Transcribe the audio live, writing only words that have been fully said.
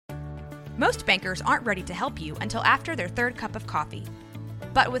Most bankers aren't ready to help you until after their third cup of coffee.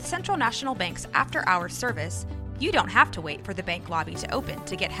 But with Central National Bank's after-hours service, you don't have to wait for the bank lobby to open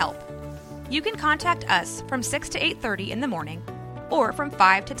to get help. You can contact us from 6 to 8:30 in the morning or from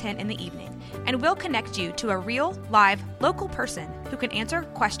 5 to 10 in the evening, and we'll connect you to a real, live, local person who can answer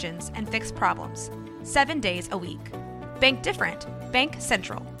questions and fix problems 7 days a week. Bank different. Bank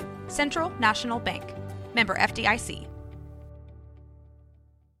Central. Central National Bank. Member FDIC.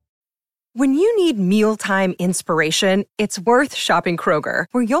 When you need mealtime inspiration, it's worth shopping Kroger,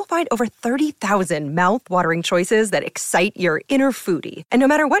 where you'll find over 30,000 mouth-watering choices that excite your inner foodie. And no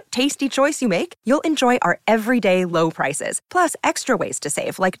matter what tasty choice you make, you'll enjoy our everyday low prices, plus extra ways to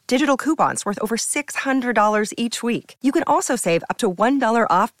save, like digital coupons worth over $600 each week. You can also save up to $1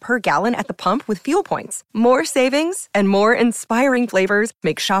 off per gallon at the pump with fuel points. More savings and more inspiring flavors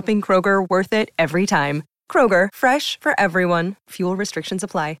make shopping Kroger worth it every time. Kroger, fresh for everyone. Fuel restrictions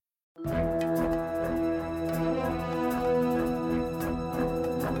apply.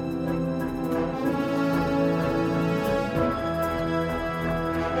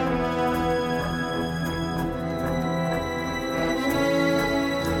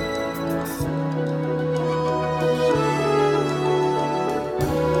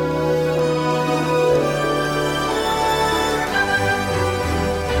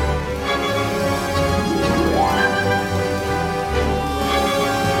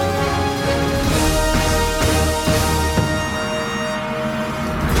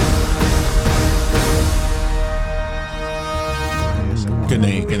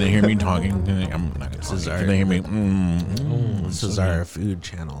 Can they hear me talking? I'm not gonna talk. Can they hear me? This is our food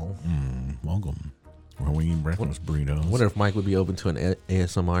channel. Welcome. Where we eat breakfast burritos. I wonder if Mike would be open to an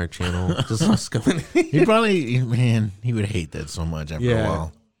ASMR channel. Just us coming. He probably, man, he would hate that so much after a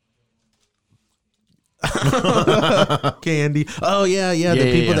while. Candy. Oh, yeah.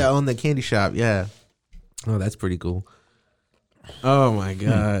 The people that own the candy shop. Yeah. Oh, that's pretty cool. Oh, my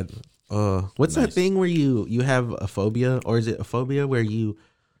God. What's that thing where you have a phobia, or is it a phobia where you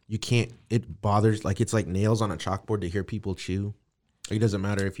can't, it bothers, like it's like nails on a chalkboard to hear people chew? It doesn't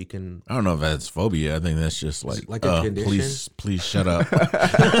matter if you can. I don't know if that's phobia. I think that's just like a condition. Please shut up.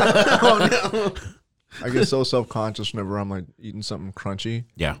 Oh no! I get so self-conscious whenever I'm like eating something crunchy.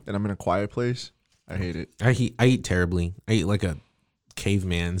 Yeah, and I'm in a quiet place. I hate it. I eat terribly. I eat like a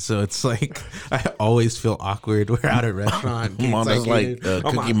caveman, so it's like I always feel awkward. We're at a restaurant. Monster's like a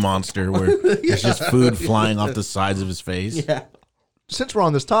Cookie Monster, where there's just food flying off the sides of his face. Yeah. Since we're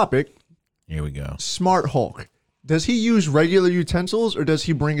on this topic, here we go. Smart Hulk. Does he use regular utensils or does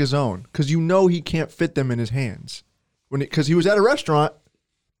he bring his own? Because you know he can't fit them in his hands. Because he was at a restaurant.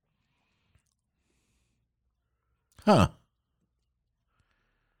 Huh.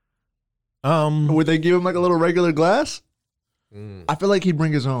 Would they give him like a little regular glass? I feel like he'd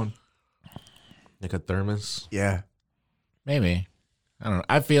bring his own. Like a thermos? Yeah. Maybe. I don't know.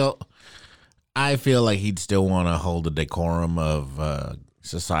 I feel like he'd still want to hold the decorum of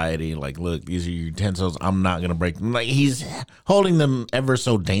society. Like, look, these are your utensils. I'm not going to break them. Like, he's holding them ever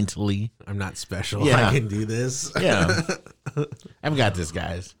so daintily. I'm not special. Yeah. I can do this. Yeah. I've got this,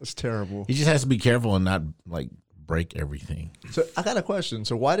 guys. That's terrible. He just has to be careful and not, like, break everything. So I got a question.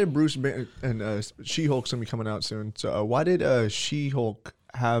 So why did Bruce Banner and She-Hulk's going to be coming out soon. So why did She-Hulk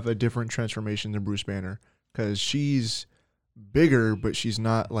have a different transformation than Bruce Banner? Because she's bigger, but she's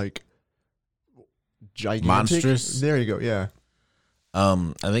not, like, gigantic. Monstrous? There you go, yeah.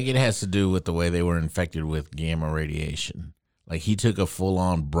 I think it has to do with the way they were infected with gamma radiation. Like, he took a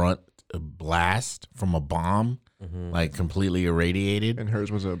full-on brunt blast from a bomb, like completely irradiated. And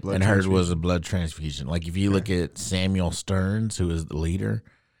hers was a blood transfusion. Like, if you look at Samuel Stearns, who is the leader,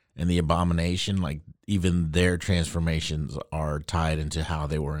 and the Abomination, like, even their transformations are tied into how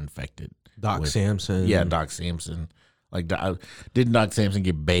they were infected. Doc Samson. Yeah, Doc Samson. Like, didn't Doc Samson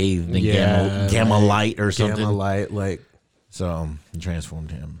get bathed in gamma light or something? Gamma light, like. So he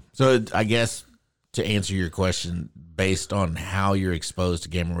transformed him. So I guess to answer your question, based on how you're exposed to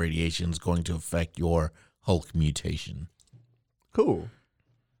gamma radiation is going to affect your Hulk mutation. Cool.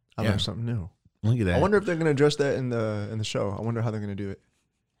 I learned something new. Look at that. I wonder if they're going to address that in the show. I wonder how they're going to do it.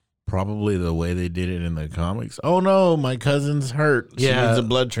 Probably the way they did it in the comics. Oh no, my cousin's hurt. She needs a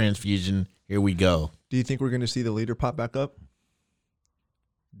blood transfusion. Here we go. Do you think we're going to see the leader pop back up?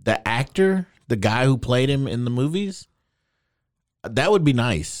 The actor, the guy who played him in the movies? That would be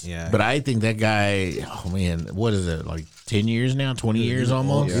nice. Yeah. But I think that guy, oh man, what is it, like 10 years now? 20 years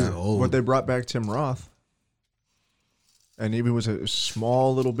almost? Yeah. But they brought back Tim Roth. And even was a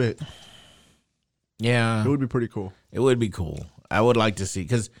small little bit. Yeah. It would be pretty cool. It would be cool. I would like to see,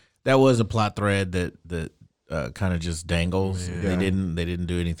 because that was a plot thread that kind of just dangles. Yeah. They didn't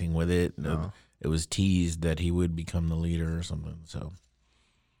do anything with it. No. It was teased that he would become the leader or something. So,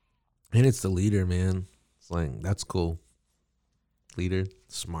 And it's the leader, man. It's like, that's cool. Leader,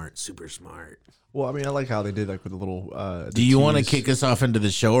 smart, super smart. Well, I mean, I like how they did like with the little. do you want to kick us off into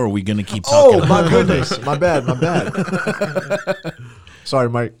the show, or are we going to keep Oh talking? my goodness! My bad. Sorry,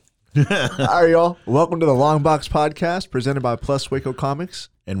 Mike. All right, y'all. Welcome to the Long Box Podcast, presented by Plus Waco Comics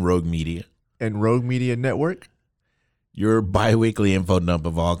And Rogue Media, and Rogue Media Network. your bi-weekly info dump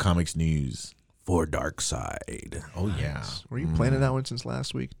of all comics news. For Dark Side. Oh yeah. Were you planning that one since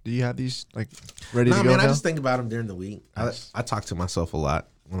last week? Do you have these like ready No, to go man, now? I just think about them during the week. Nice. I talk to myself a lot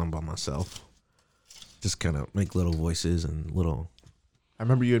when I'm by myself. Just kind of make little voices and little. I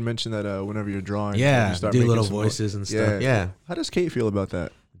remember you had mentioned that whenever you're drawing, Yeah, you start do making little some voices and stuff. Yeah. How does Kate feel about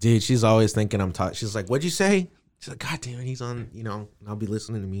that? Dude, she's always thinking I'm talking. She's like, "What'd you say?" She's like, "God damn it, he's on." You know, I'll be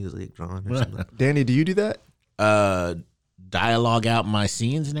listening to music, drawing or something. Danny, do you do that? Dialogue out my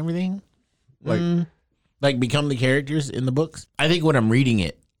scenes and everything. Like become the characters in the books. I think when I'm reading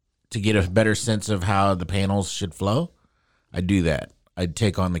it to get a better sense of how the panels should flow, I do that. I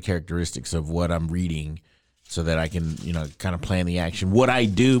take on the characteristics of what I'm reading so that I can, kind of plan the action. What I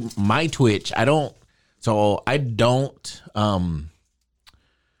do, my Twitch, I don't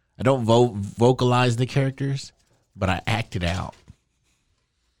vocalize the characters, but I act it out.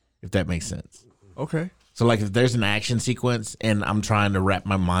 If that makes sense. Okay. So, like, if there's an action sequence and I'm trying to wrap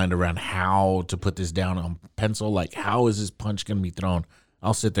my mind around how to put this down on pencil, like, how is this punch going to be thrown?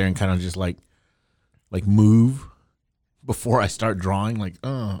 I'll sit there and kind of just, like move before I start drawing, like,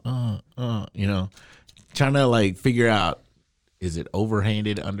 trying to, like, figure out, is it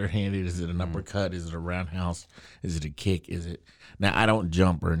overhanded, underhanded? Is it an uppercut? Is it a roundhouse? Is it a kick? Is it... Now, I don't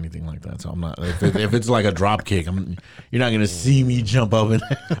jump or anything like that, so I'm not... If it's like a drop kick, you're not going to see me jump up and...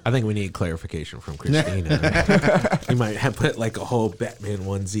 I think we need clarification from Christina. You might have put like a whole Batman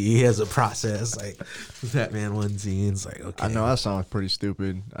onesie. He has a process like Batman onesie. And it's like, okay. I know that sounds pretty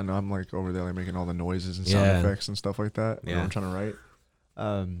stupid. I know I'm like over there like making all the noises and sound effects and stuff like that. Yeah. I'm trying to write.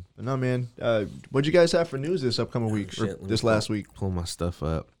 But no, man. What'd you guys have for news this upcoming week? Or Shit, let this me last week? Pull my stuff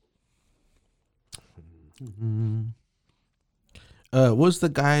up. Was the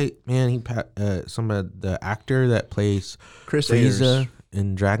guy, man? The actor that plays Chris Ayers. Frieza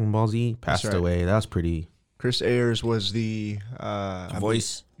in Dragon Ball Z passed right. away. That was pretty. Chris Ayers was the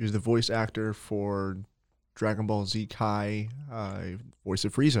voice. He was the voice actor for Dragon Ball Z Kai, voice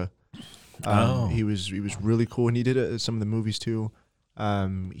of Frieza. He was really cool, and he did some of the movies too.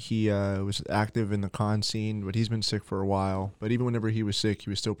 He was active in the con scene, but he's been sick for a while. But even whenever he was sick, he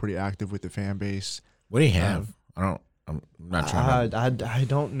was still pretty active with the fan base. What do you have? I'm not trying to... I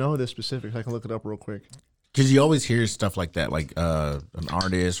don't know the specifics. I can look it up real quick. Because you always hear stuff like that, like an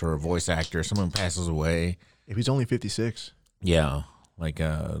artist or a voice actor, someone passes away. If he's only 56. Yeah, like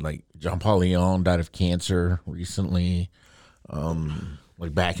John Paul Leon died of cancer recently.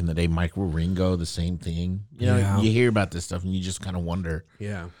 Like back in the day, Mike Wieringo, the same thing. You hear about this stuff and you just kind of wonder.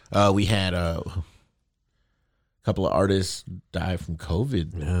 Yeah. We had a couple of artists die from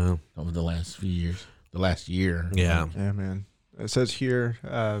COVID over the last few years. The last year. Yeah. Yeah, man. It says here,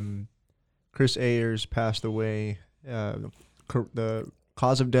 Chris Ayers passed away. The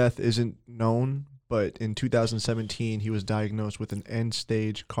cause of death isn't known, but in 2017, he was diagnosed with an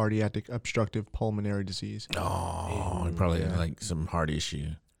end-stage cardiac obstructive pulmonary disease. Oh, probably like some heart issue.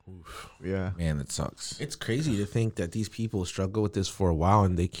 Yeah. Man, that sucks. It's crazy to think that these people struggle with this for a while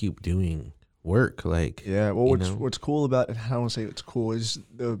and they keep doing work. Like, Yeah, well, what's cool about it, I don't want to say it's cool, is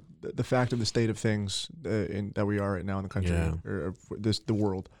the fact of the state of things that we are right now in the country, or the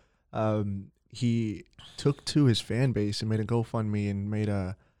world. He took to his fan base and made a GoFundMe and made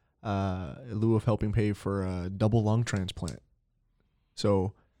in lieu of helping pay for a double lung transplant.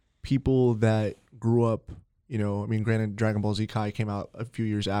 So people that grew up, granted, Dragon Ball Z Kai came out a few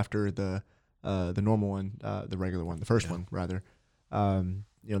years after the normal one, the regular one, the first one rather.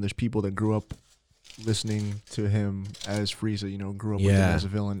 There's people that grew up listening to him as Frieza, grew up with him as a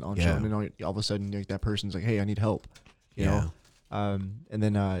villain on show, and then all of a sudden that person's like, hey, I need help, you know? And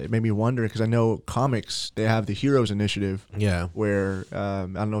then it made me wonder, because I know comics, they have the Heroes Initiative, where I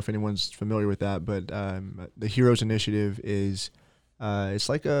don't know if anyone's familiar with that, but the Heroes Initiative is it's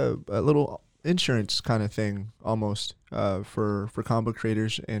like a little insurance kind of thing almost for comic book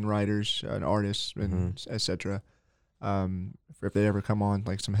creators and writers and artists and etc. If they ever come on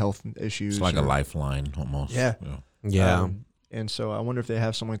like some health issues. It's like a lifeline almost. Yeah. And so I wonder if they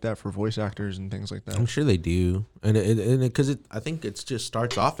have something like that for voice actors and things like that. I'm sure they do. And because I think it just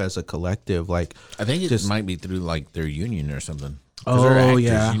starts off as a collective. Like, I think it just might be through like their union or something. 'Cause they're actors,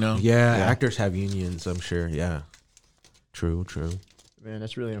 yeah, you know? yeah. Actors have unions, I'm sure. Yeah, true. Man,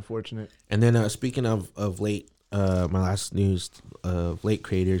 that's really unfortunate. And then speaking of late, my last news of late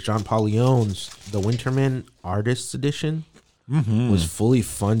creators, John Paul Leon's The Winterman Artists Edition was fully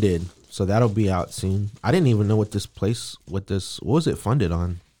funded, so that'll be out soon. I didn't even know what was it funded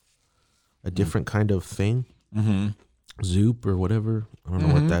on? A different kind of thing, Zoop or whatever. I don't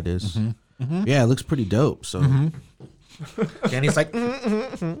know what that is. Yeah, it looks pretty dope. So, and he's like,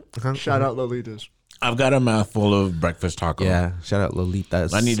 Shout out Lolitas. I've got a mouthful of breakfast taco. yeah, shout out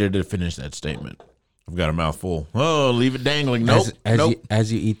Lolitas. I needed to finish that statement. I've got a mouthful. Oh, leave it dangling. Nope.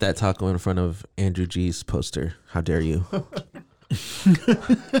 As you eat that taco in front of Andrew G's poster, how dare you?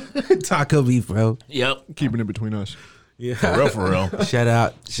 Taco beef, bro. Yep. Keeping it between us. Yeah, For real. shout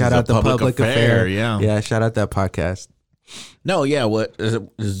out a the public affair. Yeah. Shout out that podcast. No, yeah. What is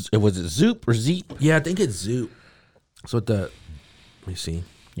it? Was it Zoop or Zeep? Yeah, I think it's Zoop. So let me see.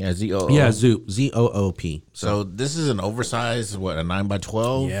 Yeah, Z-O-O. Yeah, Zoop. ZOOP. So this is an oversized, what, a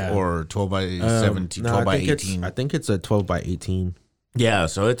 9x12 Yeah. or 12x17, 12x18? I think it's a 12x18. Yeah,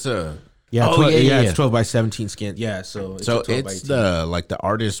 so it's a... Yeah, Oh, yeah. it's 12x17 scan. Yeah, so it's So a 12 by it's 18. the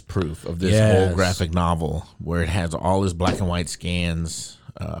artist proof of this Yes. whole graphic novel where it has all his black and white scans,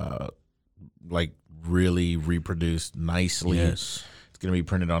 like really reproduced nicely. Yes. It's going to be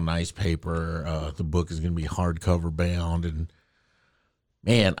printed on nice paper. The book is going to be hardcover bound, and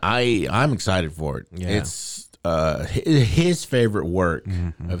man, I'm excited for it. Yeah. It's his favorite work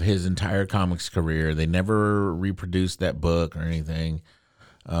of his entire comics career. They never reproduced that book or anything.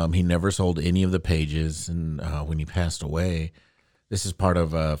 He never sold any of the pages, and when he passed away, this is part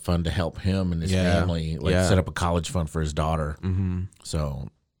of a fund to help him and his family, set up a college fund for his daughter. So,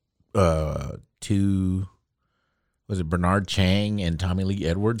 was it Bernard Chang and Tommy Lee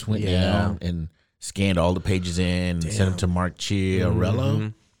Edwards went down and scanned all the pages in and sent them to Mark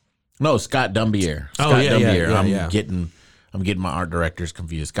Chiarello? No, Scott Dumbier. I'm getting my art directors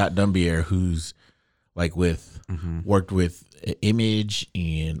confused. Scott Dumbier, who's like worked with Image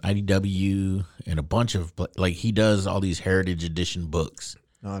and IDW and a bunch of, like, he does all these heritage edition books.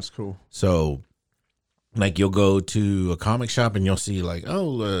 No, that's cool. So, like, you'll go to a comic shop and you'll see, like,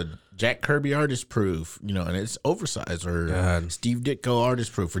 Jack Kirby artist proof, and it's oversized, or Steve Ditko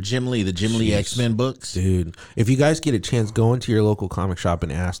artist proof, or Jim Lee, the Jim Lee X-Men books. Dude, if you guys get a chance, go into your local comic shop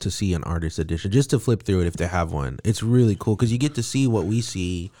and ask to see an artist edition, just to flip through it if they have one. It's really cool because you get to see what we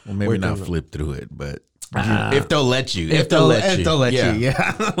see. Well, maybe not flip through it, but if they'll let you. If they'll let you.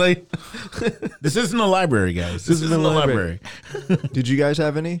 Yeah. Like, this isn't a library, guys. This isn't a library. Did you guys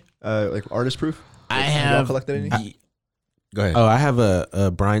have any like artist proof? I Have have y'all collected any? Go ahead. oh, I have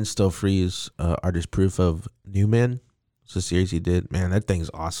a Brian Stillfreeze artist proof of New Men. It's a series he did. Man, that thing's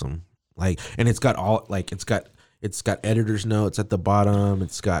awesome. Like, and it's got it's got editor's notes at the bottom.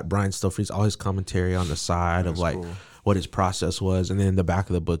 It's got Brian Stillfreeze, all his commentary on the side of like what his process was, and then in the back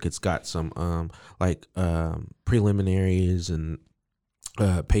of the book, it's got some preliminaries and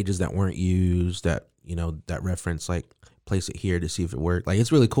pages that weren't used that that reference, like, place it here to see if it worked. Like,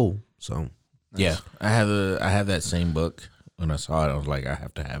 it's really cool. So yeah, I have that same book. When I saw it, I was like, I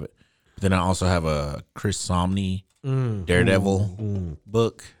have to have it. But then I also have a Chris Samnee Daredevil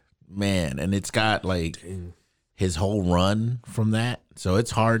book, man, and it's got like his whole run from that. So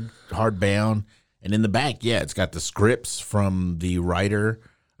it's hard bound, and in the back, it's got the scripts from the writer,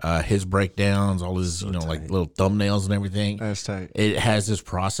 his breakdowns, all his like little thumbnails and everything. That's tight. It has this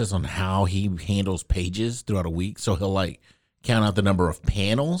process on how he handles pages throughout a week. So he'll like count out the number of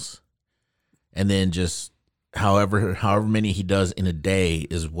panels, and then just however many he does in a day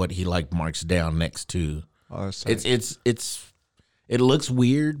is what he like marks down next to. Oh, that's tight. It looks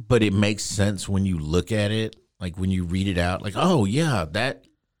weird, but it makes sense when you look at it. Like when you read it out, like, oh yeah, that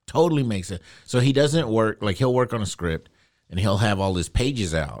totally makes sense. So he doesn't work, like, he'll work on a script and he'll have all his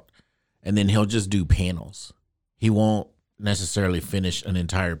pages out, and then he'll just do panels. He won't necessarily finish an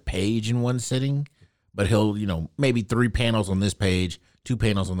entire page in one sitting, but he'll, maybe 3 panels on this page, 2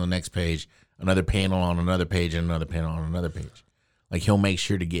 panels on the next page, another panel on another page, and another panel on another page. Like, he'll make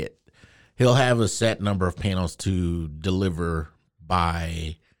sure he'll have a set number of panels to deliver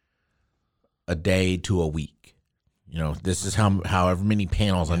by a day to a week. This is however many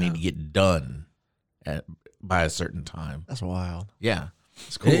panels I need to get done by a certain time. That's wild. Yeah.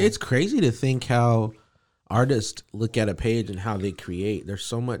 It's cool. It's crazy to think how artists look at a page and how they create. There's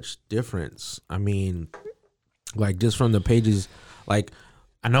so much difference. I mean, like, just from the pages, like,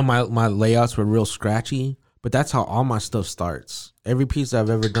 I know my layouts were real scratchy, but that's how all my stuff starts. Every piece I've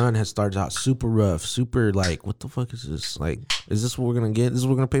ever done has started out super rough, super like, what the fuck is this? Like, is this what we're going to get? This is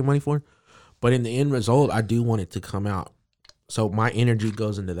what we're going to pay money for? But in the end result, I do want it to come out so my energy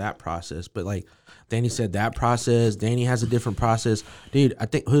goes into that process. But like Danny said, that process, Danny has a different process. Dude, I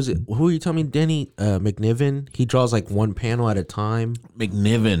think, who are you telling me? Danny McNiven, he draws like one panel at a time.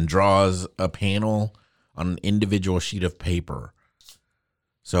 McNiven draws a panel on an individual sheet of paper.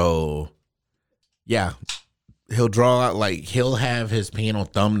 So, yeah, he'll draw out, like, he'll have his panel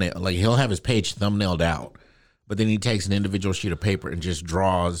thumbnail, like, he'll have his page thumbnailed out, but then he takes an individual sheet of paper and just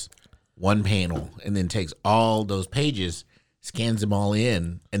draws one panel and then takes all those pages, scans them all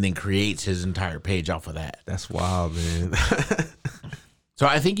in, and then creates his entire page off of that. That's wild, man. So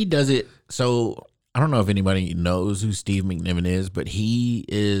I think he does it. So I don't know if anybody knows who Steve McNiven is, but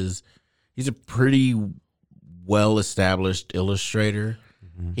he's a pretty well-established illustrator.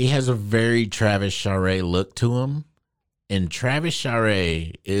 Mm-hmm. He has a very Travis Charest look to him. And Travis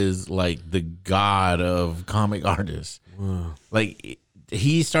Charest is like the god of comic artists. Wow. Like,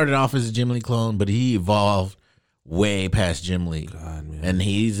 he started off as a Jim Lee clone, but he evolved way past Jim Lee. God, man. And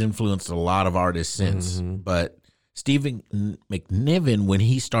he's influenced a lot of artists since. Mm-hmm. But Steve McNiven, when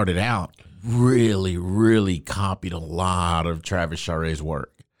he started out, really, really copied a lot of Travis Charest's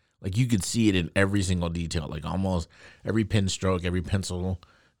work. Like, you could see it in every single detail, like almost every pen stroke, every pencil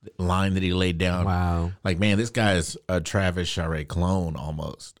line that he laid down. Wow. Like, man, this guy is a Travis Charest clone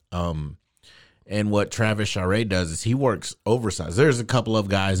almost. And what Travis Charest does is he works oversized. There's a couple of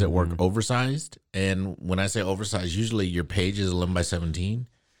guys that work oversized. And when I say oversized, usually your page is 11 by 17.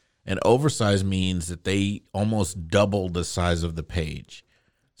 And oversized means that they almost double the size of the page.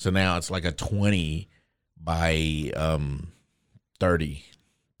 So now it's like a 20 by 30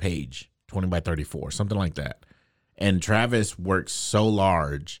 page, 20 by 34, something like that. And Travis works so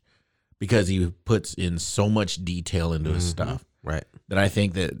large because he puts in so much detail into his stuff. Right. That I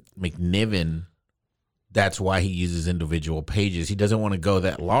think that McNiven, that's why he uses individual pages. He doesn't want to go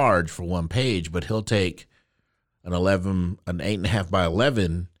that large for one page, but he'll take an 8.5 by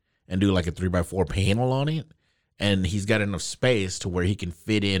 11 and do like a 3 by 4 panel on it. And he's got enough space to where he can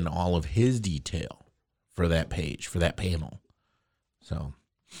fit in all of his detail for that page, for that panel. So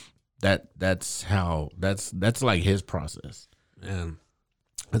that's like his process. Man,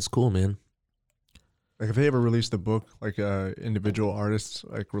 that's cool, man. Like, if they ever released a book, like individual artists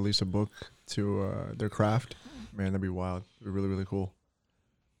like release a book to their craft, man, that'd be wild. It'd be really, really cool.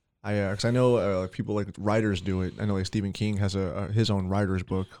 Because I know like people, like writers do it. I know like Stephen King has his own writer's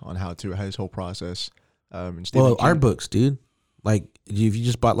book on how to his whole process. And King, art books, dude. Like, if you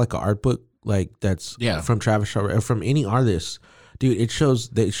just bought like an art book, like that's from Travis Charest or from any artist, dude,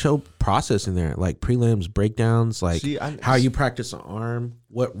 they show process in there, like prelims, breakdowns, like how you practice an arm,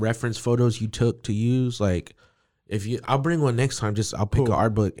 what reference photos you took to use. Like, I'll bring one next time. I'll pick an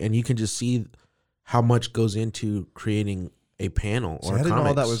art book, and you can just see how much goes into creating a panel or I didn't comics.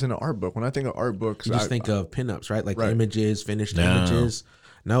 know that was in an art book. When I think of art books, you just think of pinups, right? Like images, finished images.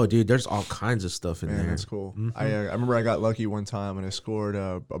 No, dude, there's all kinds of stuff in there. That's cool. Mm-hmm. I remember I got lucky one time and I scored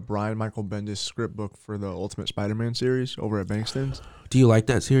a Brian Michael Bendis script book for the Ultimate Spider-Man series over at Bankston's. Do you like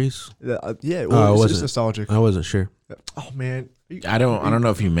that series? Yeah, well, it's nostalgic. I wasn't sure. Oh man, I don't know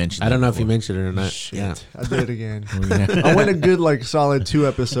if you mentioned. I don't know if you mentioned it or not. Shit, yeah, I did it again. I went a good like solid 2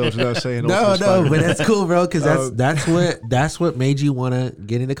 episodes without saying. No, but that's cool, bro. Because that's what made you want to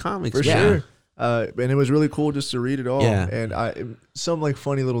get into comics for sure. And it was really cool just to read it all. Yeah. And some like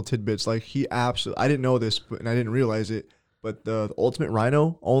funny little tidbits. Like I didn't know this, and I didn't realize it, but the Ultimate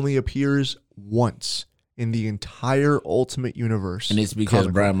Rhino only appears once in the entire Ultimate Universe. And it's because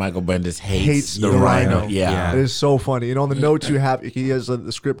Brian Michael Bendis hates the Rhino. Yeah. It is so funny. And on the notes you have, he has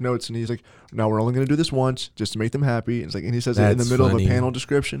the script notes, and he's like, "No, we're only going to do this once just to make them happy." It's like, and he says it in the middle of a panel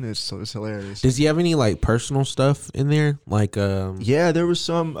description. It's hilarious. Does he have any like personal stuff in there? Like, yeah, there was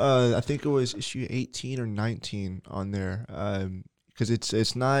some. I think it was issue 18 or 19 on there. Because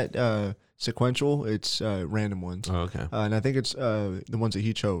it's not sequential, it's random ones. Oh, okay. And I think it's the ones that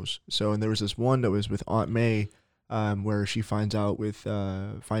he chose. So, and there was this one that was with Aunt May, where she finds out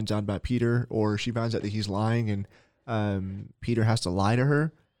about Peter, or she finds out that he's lying, and Peter has to lie to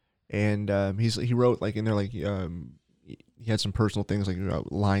her, and he wrote like in there like he had some personal things like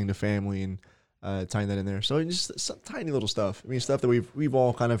lying to family and tying that in there. So just some tiny little stuff. I mean, stuff that we've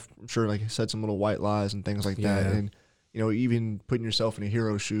all kind of, I'm sure, like said some little white lies and things like that, and. You know, even putting yourself in a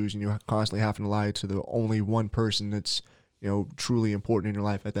hero's shoes, and you're constantly having to lie to the only one person that's, you know, truly important in your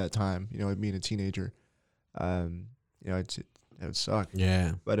life at that time. You know, being a teenager, you know, it would suck.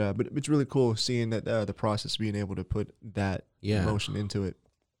 Yeah. But it's really cool seeing that the process, being able to put that emotion into it.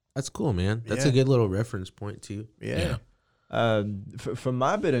 That's cool, man. That's a good little reference point too. Yeah. For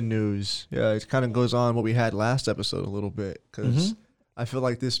my bit of news, it kind of goes on what we had last episode a little bit, because I feel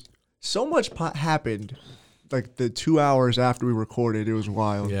like so much happened like the 2 hours after we recorded, it was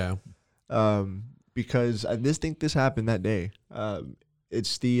wild. Yeah. Because I just think this happened that day.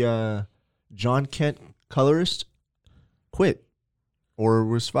 It's the John Kent colorist quit or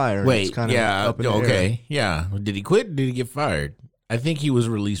was fired. Wait, It's kind of yeah, up in the air. okay, yeah. Did he quit? Did he get fired? I think he was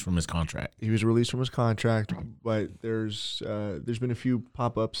released from his contract. He was released from his contract, but there's been a few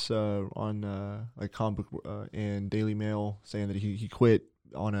pop-ups on like comic book and Daily Mail saying that he quit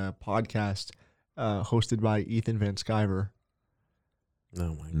on a podcast hosted by Ethan Van Sciver.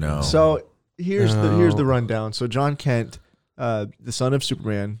 Oh my No. God. So here's the rundown. So John Kent, the son of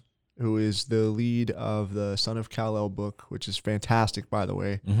Superman, who is the lead of the Son of Kal-El book, which is fantastic, by the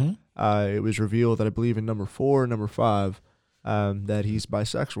way. Mm-hmm. It was revealed that I believe in number 4, number 5, that he's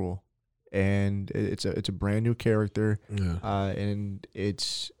bisexual, and it's a brand new character, and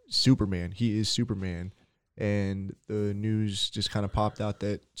it's Superman. He is Superman, and the news just kind of popped out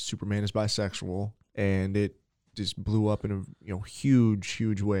that Superman is bisexual, and it just blew up in a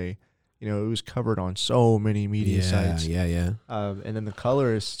huge way. It was covered on so many media sites. Yeah. And then the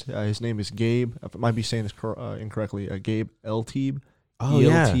colorist, his name is Gabe. I might be saying this incorrectly. Gabe Eltaeb. Oh,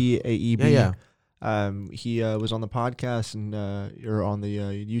 yeah. Eltaeb. Yeah. He was on the podcast and or on the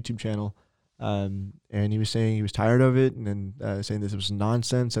YouTube channel, and he was saying he was tired of it, and then saying this was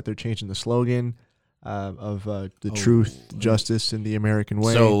nonsense that they're changing the slogan of the truth, justice, and the American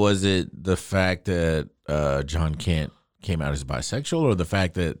way. So was it the fact that John Kent came out as bisexual, or the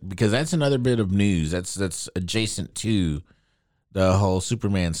fact that, because that's another bit of news that's adjacent to the whole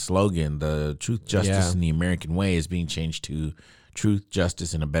Superman slogan, the truth, justice, and the American way is being changed to truth,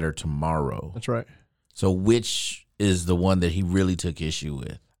 justice, and a better tomorrow. That's right. So which is the one that he really took issue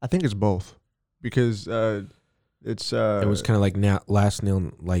with? I think it's both, because it's it was kind of like last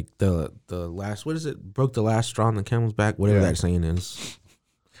nail, like the last, what is it? Broke the last straw on the camel's back, whatever that saying is.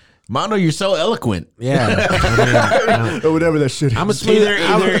 Mondo, you're so eloquent. Yeah. or whatever that shit is. I'm a smooth.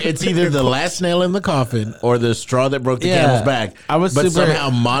 It's either the last nail in the coffin or the straw that broke the camel's back. But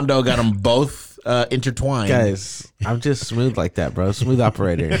somehow Mondo got them both intertwined. Guys, I'm just smooth like that, bro. Smooth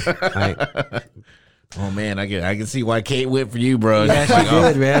operator. Oh man, I can see why Kate went for you, bro. Yeah, she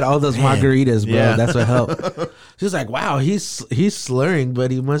did, man. All those margaritas, bro. Yeah. That's what helped. She's like, wow, he's slurring,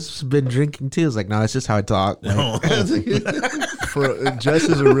 but he must have been drinking too. It's like, no, it's just how I talk. Like, Jess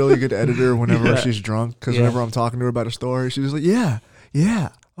is a really good editor whenever she's drunk, because whenever I'm talking to her about a story, she's like, yeah,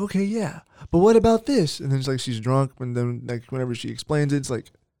 okay, yeah. But what about this? And then it's like she's drunk, and then like whenever she explains it, it's like,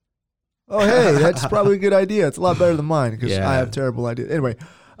 oh, hey, that's probably a good idea. It's a lot better than mine, because I have terrible ideas. Anyway.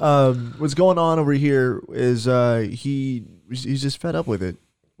 What's going on over here is he's just fed up with it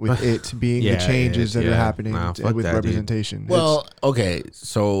being the changes that are happening with representation. Well, okay,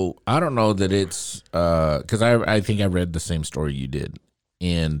 so I don't know that it's because I think I read the same story you did,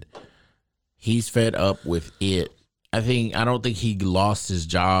 and he's fed up with it. I don't think he lost his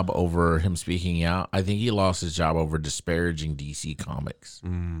job over him speaking out. I think he lost his job over disparaging DC Comics.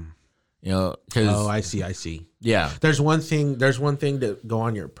 Because I see. Yeah, there's one thing to go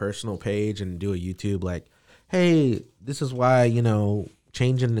on your personal page and do a YouTube like, hey, this is why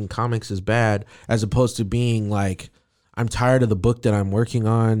changing in comics is bad, as opposed to being like, I'm tired of the book that I'm working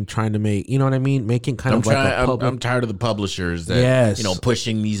on, trying to make, you know what I mean, making kind of like a public. I'm tired of the publishers that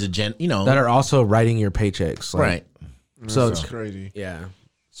pushing these that are also writing your paychecks, like, right? So it's crazy. Yeah.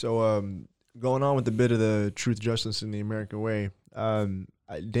 So going on with the bit of the truth, justice, and the American way.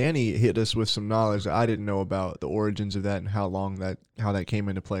 Danny hit us with some knowledge that I didn't know about the origins of that and how that came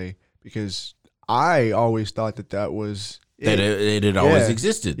into play, because I always thought that was it had always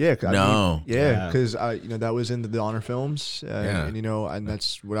existed. Yeah, because that was in the Donner films, and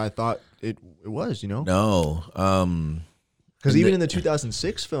that's what I thought it was. No, because even in the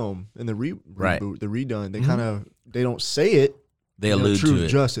 2006 film, in the reboot, the redone, they don't say it. They allude to truth, it.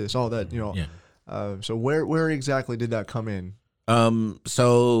 justice, all that. So where exactly did that come in?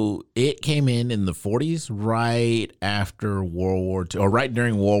 So it came in the 40s, right after World War II, or right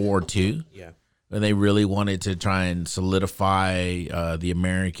during World War II. Yeah. And they really wanted to try and solidify the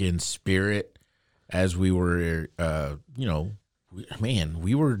American spirit, as we were,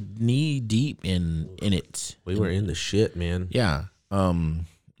 we were knee deep in it. We were in the shit, man. Yeah. And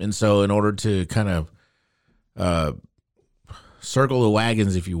so in order to kind of circle the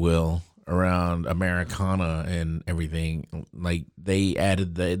wagons, if you will, around Americana and everything, like they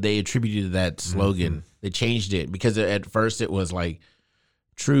attributed that slogan. Mm-hmm. They changed it because at first it was like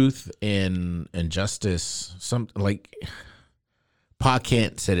truth and justice. Something like Pa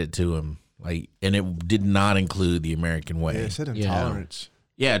Kent said it to him, like, and it did not include the American way. Yeah, it said intolerance.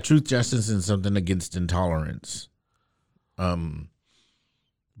 Yeah, truth, justice, and something against intolerance.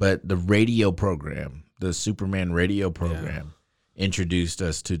 But the radio program the Superman radio program introduced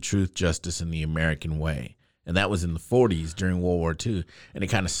us to truth, justice, and the American way. And that was in the 40s during World War II. And it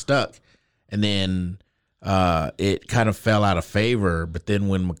kind of stuck. And then it kind of fell out of favor. But then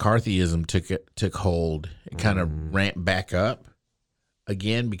when McCarthyism took hold, it kind of ramped back up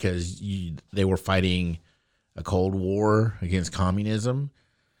again because they were fighting a Cold War against communism.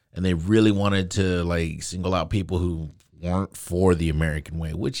 And they really wanted to like single out people who weren't for the American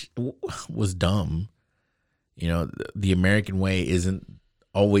way, which was dumb. You know, the American way isn't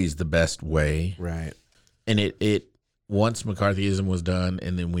always the best way. Right. And it once McCarthyism was done,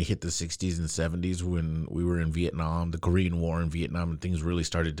 and then we hit the 60s and 70s when we were in Vietnam, the Korean War in Vietnam, and things really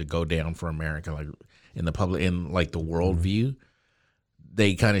started to go down for America, like in the public, in like the world view.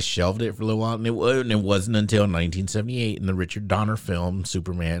 They kind of shelved it for a little while, and it wasn't until 1978 in the Richard Donner film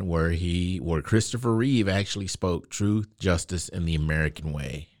Superman where Christopher Reeve actually spoke truth, justice, and the American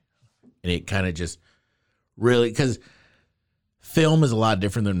way. And it kind of just really, because film is a lot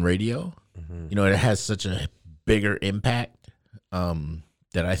different than radio. You know, it has such a bigger impact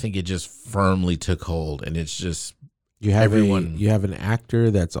that I think it just firmly took hold, and it's just you have an actor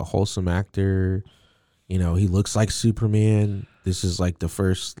that's a wholesome actor. You know, he looks like Superman. This is like the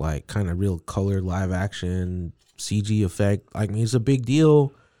first like kind of real color live action CG effect. I mean, it's a big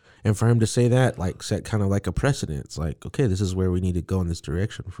deal, and for him to say that like set kind of like a precedent. It's like, okay, this is where we need to go in this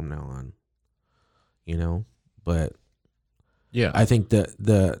direction from now on. You know, but. Yeah, I think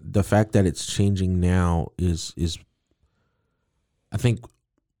the fact that it's changing now is I think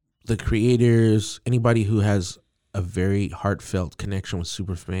the creators, anybody who has a very heartfelt connection with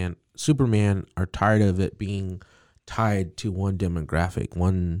Superman are tired of it being tied to one demographic,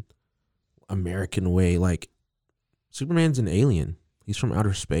 one American way. Like Superman's an alien. He's from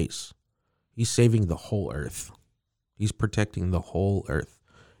outer space. He's saving the whole Earth. He's protecting the whole Earth.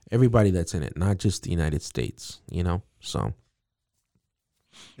 Everybody that's in it, not just the United States, you know? So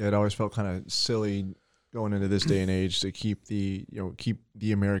yeah, it always felt kind of silly going into this day and age to keep the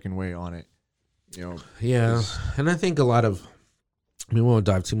American way on it. You know. Yeah, and I think a lot of, I mean, we won't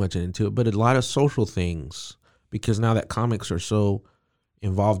dive too much into it, but a lot of social things, because now that comics are so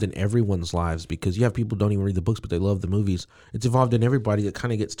involved in everyone's lives, because you have people who don't even read the books, but they love the movies. It's involved in everybody. That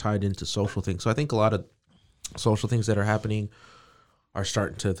kind of gets tied into social things. So I think a lot of social things that are happening are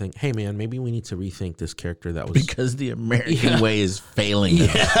starting to think, hey, man, maybe we need to rethink this character that was... Because the American way is failing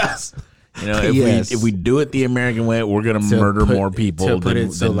us. Yes. You know, if we do it the American way, we're going to murder more people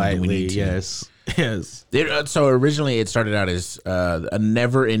than we need to. Yes. Yes. So originally it started out as a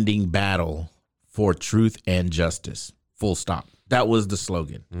never-ending battle for truth and justice. Full stop. That was the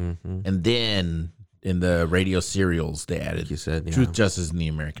slogan. Mm-hmm. And then in the radio serials, they added truth, justice, and the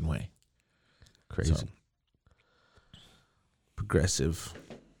American way. Crazy. So. Progressive.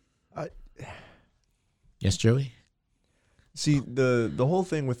 Yes, Joey? See, the whole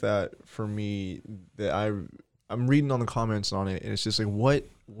thing with that for me, that I'm reading on the comments on it, and it's just like,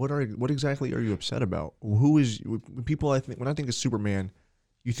 what exactly are you upset about? When I think of Superman,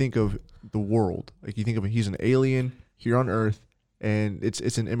 you think of the world. Like you think of he's an alien here on Earth, and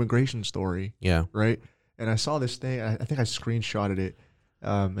it's an immigration story. Yeah. Right? And I saw this thing, I think I screenshotted it.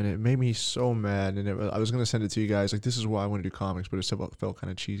 And it made me so mad, and I was gonna send it to you guys. Like, this is why I want to do comics, but it felt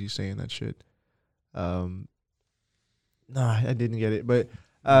kind of cheesy saying that shit. No, I didn't get it, but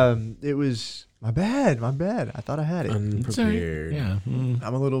it was my bad. I thought I had it. Unprepared. Yeah,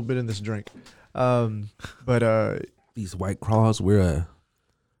 I'm a little bit in this drink, but these White Claws, we're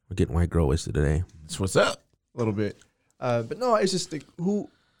getting white girl wasted today. That's what's up. A little bit, but no, it's just like you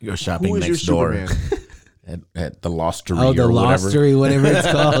go shopping next door. Superman? At the Lostery the Lostery, whatever it's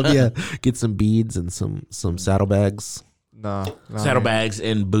called. Yeah, get some beads and some saddlebags. Nah, saddlebags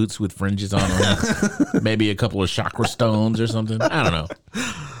and boots with fringes on them. Maybe a couple of chakra stones or something. I don't know.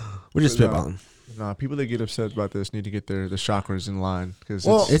 We're just spitballing. Nah, people that get upset about this need to get the chakras in line, because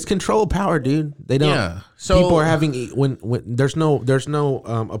it's control power, dude. They don't. Yeah. So people are having when there's no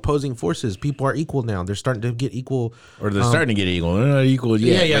opposing forces. People are equal now. They're starting to get equal, or they're starting to get equal. They're not equal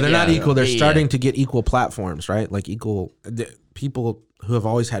yet. Yeah, they're not equal. They're starting to get equal platforms, right? Like equal people who have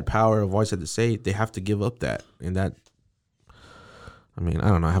always had power, have always had to say, they have to give up that, and that. I mean, I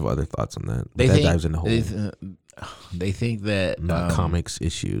don't know. I have other thoughts on that. But that dives into whole. They think that not comics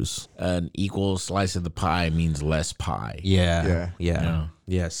issues. An equal slice of the pie means less pie. Yeah. You know?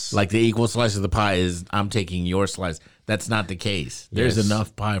 Yes. Like the equal slice of the pie is I'm taking your slice. That's not the case. There's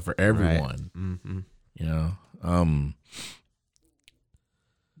enough pie for everyone. Right. Mm-hmm. You know.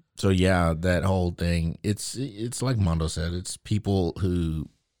 So yeah, that whole thing. It's like Mondo said. It's people who.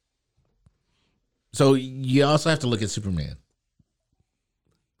 So you also have to look at Superman.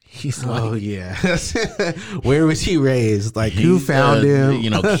 He's like, Oh yeah. Where was he raised? Like who found him? You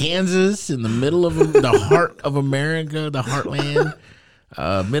know, Kansas, in the middle of the heart of America, the heartland,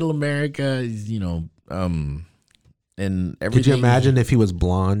 middle America. You know, and everything. Could you imagine if he was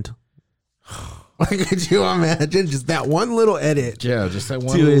blonde? Like, could you imagine just that one little edit? Yeah, just that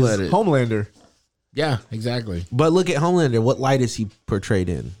one To little his edit. Homelander, Yeah, exactly. But look at Homelander. What light is he portrayed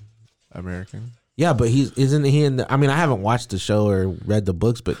in? American. Yeah, but isn't he in the, I mean, I haven't watched the show or read the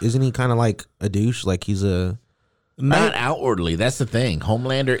books, but isn't he kind of like a douche? Like he's a Not outwardly. That's the thing.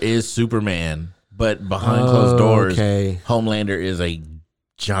 Homelander is Superman, but behind closed doors, Homelander is a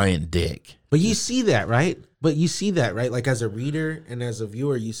giant dick. But you see that, right? Like as a reader and as a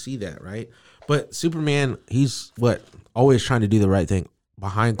viewer, you see that, right? But Superman, he's always trying to do the right thing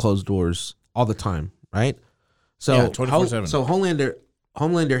behind closed doors all the time, right? So Yeah, 24/7. So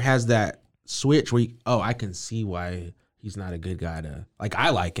Homelander has that switch where I can see why he's not a good guy to like. I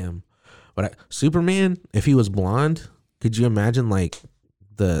like him, but Superman, if he was blonde, could you imagine like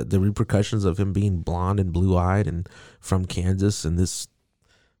the repercussions of him being blonde and blue eyed and from Kansas and this,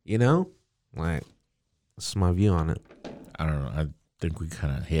 you know, like that's my view on it. I don't know. I think we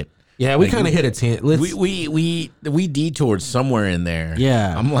kind of hit. Yeah, we kind of hit a tent. We detoured somewhere in there.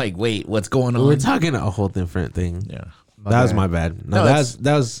 Yeah. I'm like, wait, what's going on? We're talking a whole different thing. Yeah. That was my bad. No, that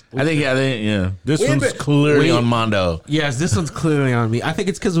was. I think This one's clearly on Mondo. Yes, this one's clearly on me. I think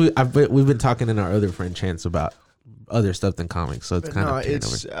it's because we've been talking in our other friend Chance about other stuff than comics, so it's kind of.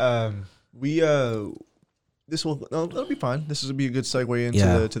 It's it'll be fine. This will be a good segue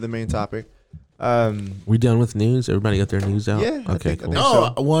into to the main topic. We done with news? Everybody got their news out? Yeah. Okay, cool.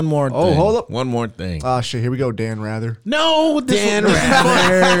 Oh, one more thing. Oh, hold up. One more thing. Ah, shit. Here we go. Dan Rather. No, Dan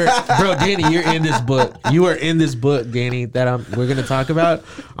Rather. Bro, Danny, you're in this book. You are in this book, Danny, that we're going to talk about.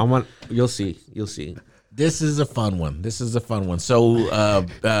 You'll see. This is a fun one. So,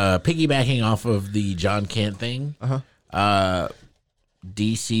 piggybacking off of the John Kent thing,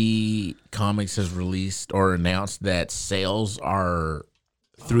 DC Comics has released or announced that sales are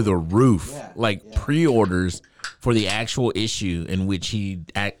through the roof, pre-orders for the actual issue in which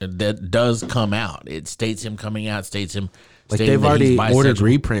that does come out. It states him coming out. Like they've already ordered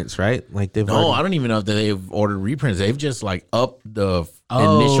reprints, right? Like they've. No, I don't even know if they've ordered reprints. They've just upped the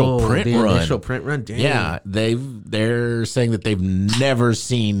initial print run. Initial print run. Damn. Yeah, they're saying that they've never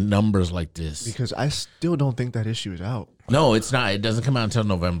seen numbers like this. Because I still don't think that issue is out. No, it's not. It doesn't come out until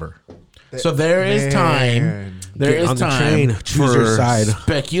November. So there is time. There is time Choose your side.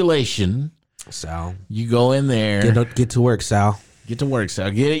 Speculation. Sal, you go in there. Get to work, Sal. Get to work, Sal.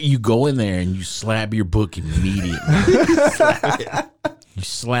 Get it. You go in there and you slab your book immediately. You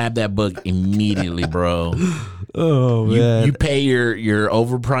slab that book immediately, bro. Oh man! You pay your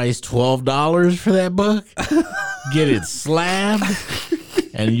overpriced $12 for that book. Get it slabbed,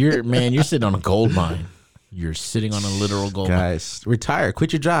 and you're sitting on a gold mine. You're sitting on a literal gold mine. Guys, retire.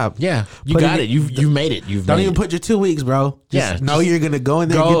 Quit your job. Yeah, you got it. You made it. Don't even put your 2 weeks, bro. Just know you're gonna go in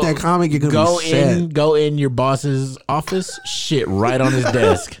there and get that comic. You're gonna be set. Go in your boss's office. Shit, right on his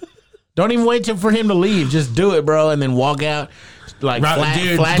desk. Don't even wait for him to leave. Just do it, bro, and then walk out. Like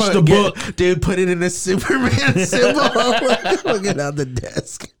flash the book, dude. Put it in a Superman symbol. Looking out the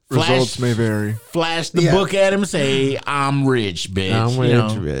desk. Results may vary. Flash the book at him. Say, "I'm rich, bitch." I'm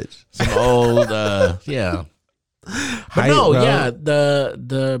rich. Some old, yeah. But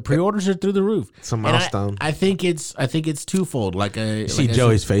the pre-orders are through the roof. It's a milestone. And I think it's twofold. See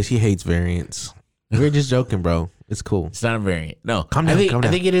Joey's face. He hates variants. We're just joking, bro. It's cool. It's not a variant. No, calm down. I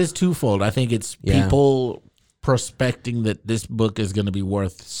think it is twofold. I think it's people prospecting that this book is going to be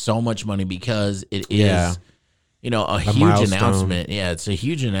worth so much money because it is, a huge milestone. announcement. Yeah, it's a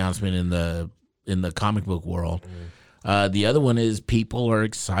huge announcement in the comic book world. The other one is people are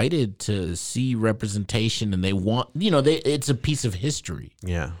excited to see representation, and they want, it's a piece of history.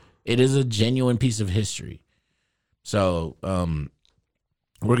 Yeah, it is a genuine piece of history. So,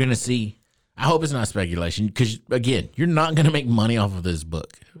 we're gonna see. I hope it's not speculation because, again, you're not gonna make money off of this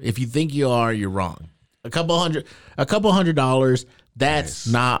book. If you think you are, you're wrong. A couple $100, that's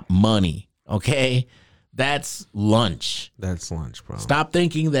not money, okay? That's lunch. That's lunch, bro. Stop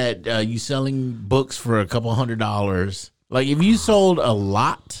thinking that you selling books for a couple $100. Like if you sold a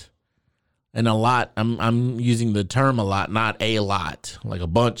lot, and a lot, I'm using the term a lot, not a lot, like a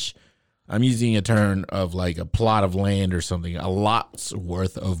bunch. I'm using a term of like a plot of land or something, a lot's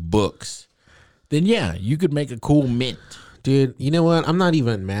worth of books. Then yeah, you could make a cool mint. Dude, you know what? I'm not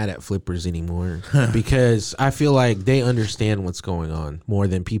even mad at flippers anymore because I feel like they understand what's going on more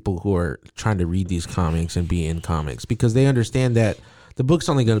than people who are trying to read these comics and be in comics because they understand that the book's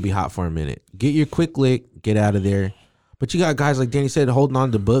only going to be hot for a minute. Get your quick lick, get out of there. But you got guys like Danny said holding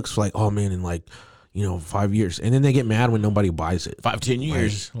on to books for like, oh man, in like, 5 years, and then they get mad when nobody buys it. 5-10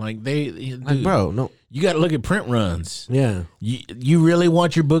 years, like dude, bro, no, you got to look at print runs. yeah, You really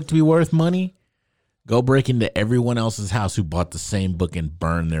want your book to be worth money? Go break into everyone else's house who bought the same book and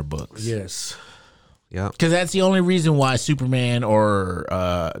burn their books. yes, yeah, Because that's the only reason why Superman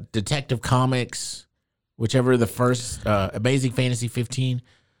or Detective Comics, whichever the first, Amazing Fantasy 15,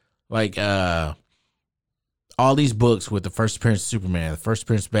 like all these books with the first appearance of Superman, the first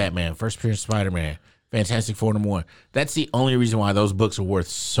appearance of Batman, first appearance of Spider-Man, Fantastic Four #1. That's the only reason why those books are worth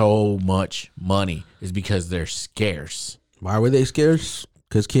so much money is because they're scarce. Why were they scarce?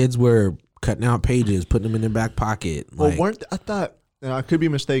 Because kids were cutting out pages, putting them in their back pocket. Well, I thought, and I could be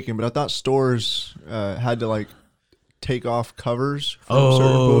mistaken, but I thought stores had to like take off covers from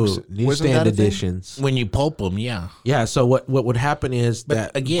certain books. Wasn't newsstand that a thing? editions. When you pulp them, yeah. Yeah, so what would happen is But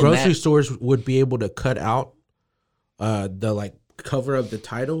that again, grocery that- stores would be able to cut out the like cover of the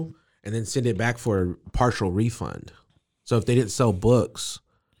title and then send it back for a partial refund. So if they didn't sell books,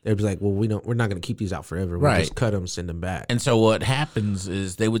 they'd be like, "Well, we're not going to keep these out forever. We'll Right. just cut them, send them back." And so what happens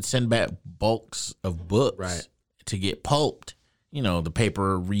is they would send back bulks of books Right. to get pulped, the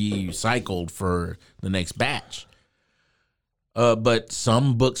paper recycled for the next batch. But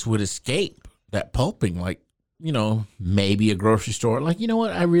some books would escape that pulping, like, maybe a grocery store. Like, you know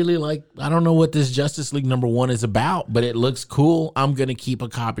what? I don't know what this Justice League #1 is about, but it looks cool. I'm going to keep a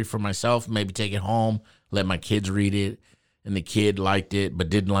copy for myself, maybe take it home, let my kids read it. And the kid liked it, but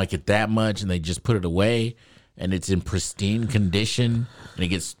didn't like it that much. And they just put it away and it's in pristine condition. And it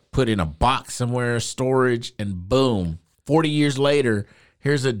gets put in a box somewhere, storage, and boom, 40 years later,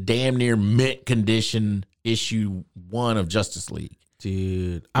 here's a damn near mint condition issue 1 of Justice League.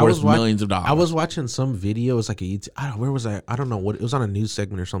 Dude, Worth millions of dollars. I was watching some video. It was like a YouTube. Where was I? I don't know what. It was on a news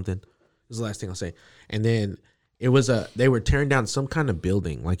segment or something. This is the last thing I'll say. And then it was they were tearing down some kind of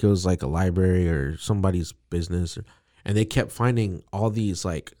building, like it was like a library or somebody's business, and they kept finding all these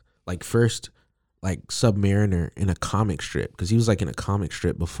like first like Submariner in a comic strip, because he was like in a comic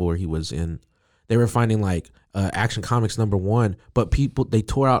strip before he was in. They were finding like Action Comics #1, but they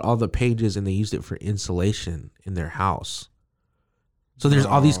tore out all the pages and they used it for insulation in their house. So there's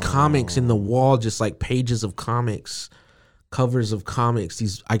all these comics in the wall, just like pages of comics, covers of comics,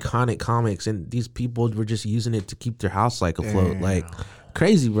 these iconic comics, and these people were just using it to keep their house like afloat. Damn. Like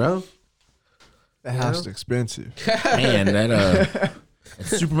crazy, bro. That house is expensive. Man, that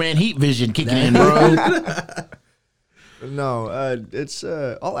Superman heat vision kicking in, bro. No, it's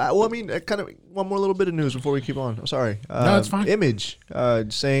well, I mean, kind of one more little bit of news before we keep on. I'm sorry. No, it's fine. Image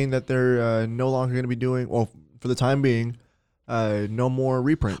saying that they're no longer going to be doing, well, for the time being, no more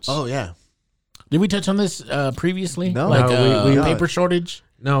reprints. Oh yeah. Did we touch on this previously? No. Like No, we paper shortage?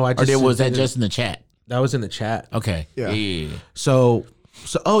 No, I just Was that just in the chat? that was in the chat. Okay. Yeah. So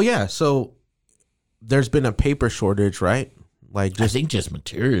so there's been a paper shortage, right? Like I just think just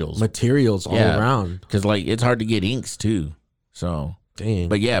materials. materials all Yeah. around. Because like it's hard to get inks too. So, Dang.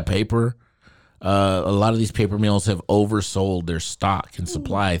 but yeah, paper. A lot of these paper mills have oversold their stock and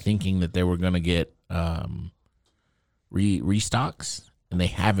supply, thinking that they were going to get restocks, and they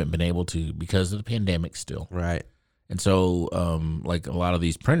haven't been able to because of the pandemic still. Right. And so, like a lot of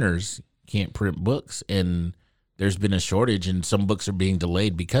these printers can't print books, and there's been a shortage, and some books are being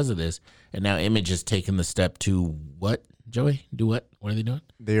delayed because of this. And now Image has taken the step to what, Joey? Do what? What are they doing?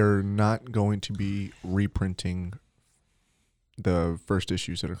 They are not going to be reprinting the first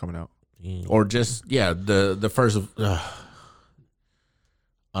issues that are coming out. Or just the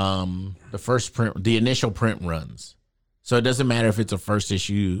first print, the initial print runs. So it doesn't matter if it's a first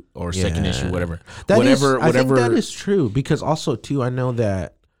issue or second issue, whatever. I think whatever. that is true, because also too, I know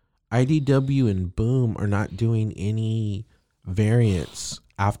that IDW and Boom are not doing any variants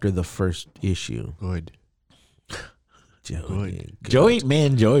after the first issue. Good. Joey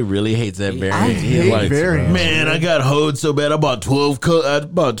really hates that variant. I He's hate like, variants. Man, I got hoed so bad. I bought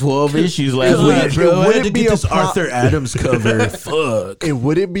 12 issues last week. Bro, I would had to it be get a this Arthur Adams cover. Fuck. It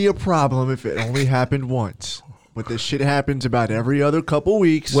wouldn't be a problem if it only happened once. But this shit happens about every other couple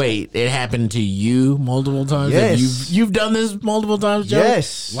weeks. Wait, it happened to you multiple times? Yes. You've done this multiple times, Joey?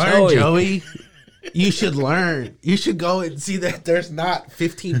 Yes. Learn, Joey. You should learn. You should go and see that there's not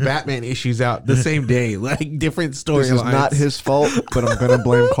 15 Batman issues out the same day, like different storylines. This is not his fault, but I'm gonna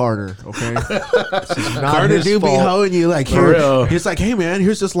blame Carter. Okay, this is not Carter his do be fault. hoeing you like For real. He's like, hey man,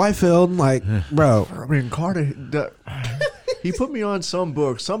 here's this Liefeld. Like, bro, I mean, Carter, he put me on some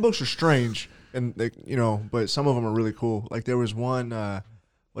books. Some books are strange, and they, but some of them are really cool. Like there was one,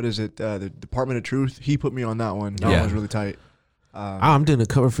 what is it? The Department of Truth. He put me on that one. That one was really tight. I'm doing a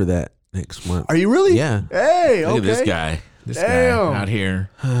cover for that. next month. Are you really? Yeah. Hey, Look okay. at this guy. This Damn. guy out here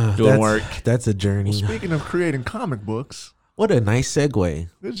doing work. That's a journey. Speaking of creating comic books, What a nice segue.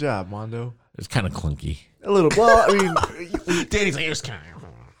 good job, Mondo. It's kind of clunky. A little. Well, I mean, Danny's like, it was kind of.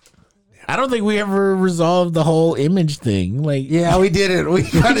 I don't think we ever resolved the whole image thing. Like, Yeah, we did it. We we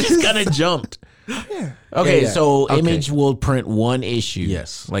just kind of jumped. Okay, Yeah. so Okay. Image will print one issue.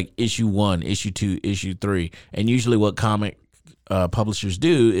 Yes. Like issue 1, issue 2, issue 3. And usually what comic publishers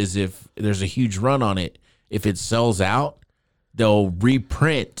do is if there's a huge run on it, if it sells out, they'll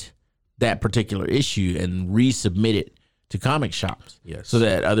reprint that particular issue and resubmit it to comic shops. Yes. So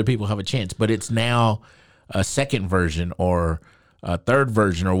that other people have a chance. But it's now a second version or a third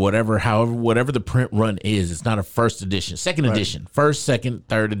version or whatever the print run is. It's not a first edition, second edition, first, second,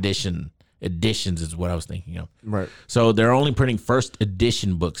 third editions is what I was thinking of. right. So they're only printing first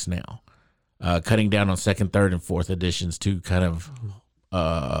edition books now, cutting down on second, third, and fourth editions to kind of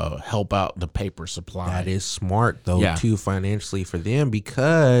help out the paper supply. That is smart, though, Yeah. too, financially for them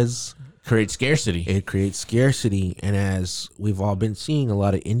because create scarcity. it creates scarcity. And as we've all been seeing, a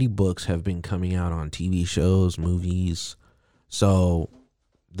lot of indie books have been coming out on TV shows, movies. So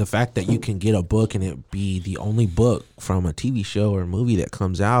the fact that you can get a book and it be the only book from a TV show or movie that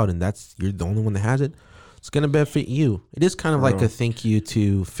comes out and you're the only one that has it, it's going to benefit you. It is kind of like a thank you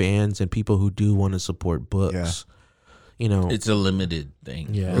to fans and people who do want to support books. Yeah. You know, It's a limited thing,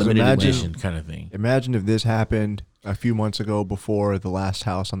 Yeah. limited Imagine- edition kind of thing. Imagine if this happened a few months ago before The Last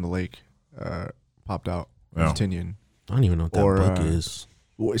House on the Lake popped out. Wow. It's Tinian. I don't even know what that Or, book uh, is.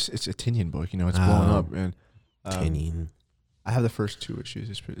 Well, it's a Tinian book. You know, it's blowing Oh. up. And Tinian. I have the first 2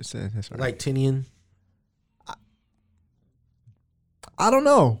 issues. It's all right. Like Tinian? I don't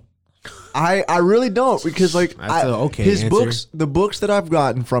know. I really don't because like That's a okay his answer. books, the books that I've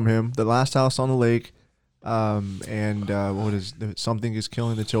gotten from him, The Last House on the Lake, and what is Something is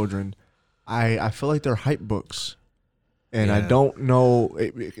Killing the Children. I feel like they're hype books, and I Yeah. don't know.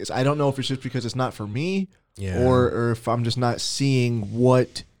 I don't know if it's just because it's not for me, Yeah. or if I'm just not seeing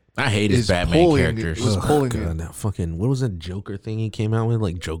what I hate his is Batman pulling characters. It was Ugh, pulling God, it. that fucking, what was that Joker thing he came out with?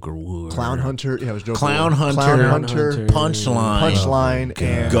 Like Joker War. Clown Hunter. Yeah, it was Joker. Clown Hunter. Clown Hunter. Punchline. Punchline God.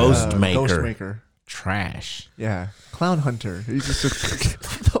 and Ghostmaker. Ghostmaker. Trash. Yeah, Clown Hunter. He's just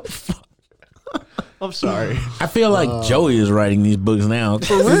what the fuck? I'm sorry. I feel like Joey is writing these books now.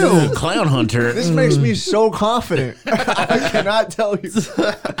 For real. Clown Hunter. This makes me so confident. I cannot tell you.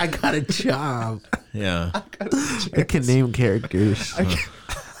 I got a job. Yeah. I can name characters.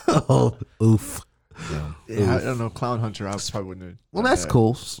 Oh, oof. Yeah, I don't know. Clown Hunter. I probably wouldn't have. Well, done that's that.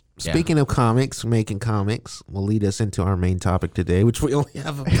 cool. Speaking of comics, making comics will lead us into our main topic today, which we only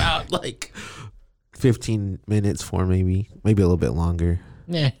have about like 15 minutes for, maybe a little bit longer.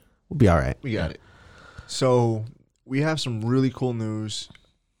 Yeah. We'll be all right. We got it. So we have some really cool news,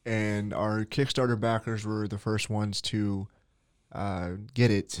 and our Kickstarter backers were the first ones to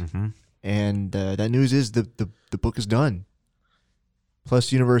get it. Mm-hmm. And that news is the book is done.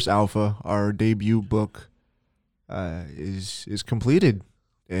 Plus Universe Alpha, our debut book, is completed,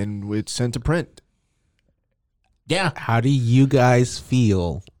 and it's sent to print. Yeah. How do you guys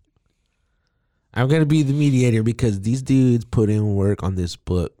feel? I'm going to be the mediator because these dudes put in work on this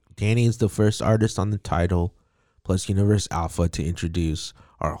book. Danny is the first artist on the title, plus Universe Alpha to introduce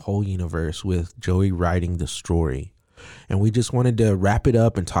our whole universe with Joey writing the story. And we just wanted to wrap it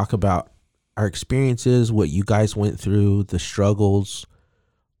up and talk about our experiences, what you guys went through, the struggles,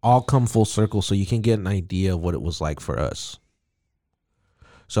 all come full circle so you can get an idea of what it was like for us.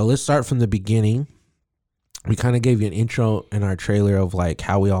 So let's start from the beginning. We kind of gave you an intro in our trailer of like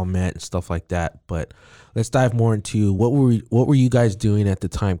how we all met and stuff like that, but let's dive more into what were you guys doing at the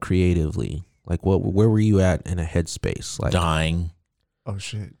time creatively? Like where were you at in a headspace? Like Dying. Oh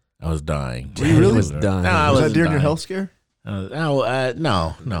shit! I was dying. Were you really? was dying. No, I Was that wasn't during your dying. health scare?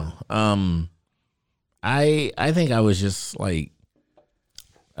 No. I think I was just like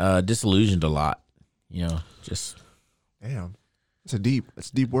disillusioned a lot. You know, just Damn, that's a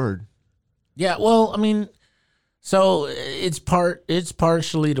deep word. yeah. Well, I mean, so it's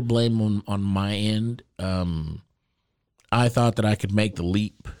partially to blame on my end. I thought that I could make the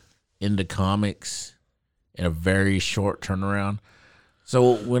leap into comics in a very short turnaround.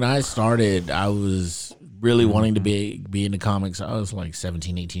 So when I started, I was really wanting to be into comics. I was like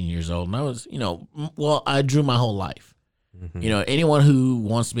 17, 18 years old. And I was, I drew my whole life. Mm-hmm. You know, anyone who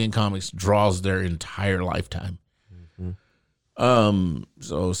wants to be in comics draws their entire lifetime.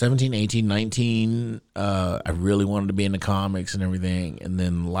 So 17, 18, 19, I really wanted to be into comics and everything. And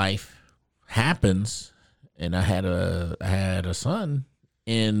then life happens and I had a son,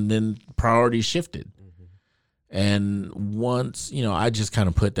 and then priorities shifted. And once, I just kind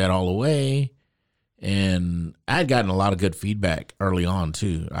of put that all away, and I'd gotten a lot of good feedback early on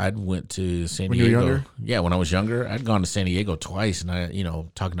too. I went to San Diego. When you were younger? Yeah, when I was younger, I'd gone to San Diego twice,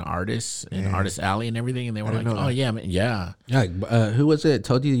 and talking to artists and Artist Alley and everything, and they were like, "Oh yeah, man, yeah." Yeah, who was it?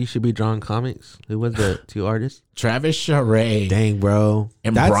 Told you should be drawing comics. Who was the two artists? Travis Charest. Dang, bro,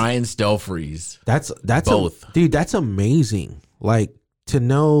 and Brian Stelfreeze. That's both. Dude, that's amazing. Like to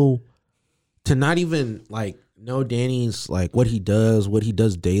not even like know Danny's like what he does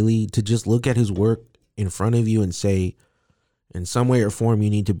daily, to just look at his work in front of you and say, in some way or form, you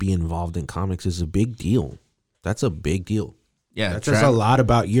need to be involved in comics is a big deal. That's a big deal. Yeah, that says a lot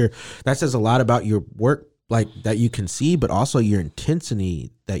about your work, like that you can see, but also your intensity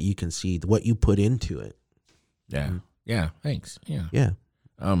that you can see, what you put into it. Yeah, yeah. Thanks. Yeah, yeah.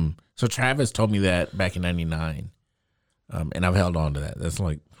 So Travis told me that back in '99, and I've held on to that. That's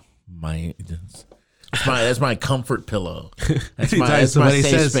like that's my comfort pillow. That's my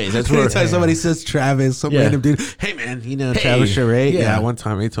safe space. That's where anytime somebody says Travis, some random dude, hey man, Travis Charest. Yeah, one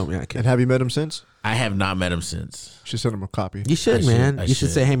time he told me I can't. And have you met him since? I have not met him since. You should send him a copy. You should, man. You should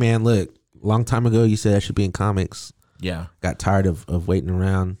say, hey man, look, long time ago you said I should be in comics. Yeah. Got tired of waiting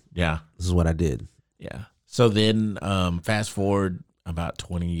around. Yeah. This is what I did. Yeah. So then fast forward about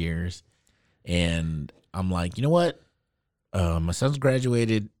 20 years, and I'm like, you know what? My son's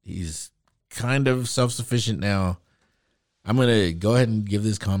graduated. He's kind of self-sufficient now. I'm going to go ahead and give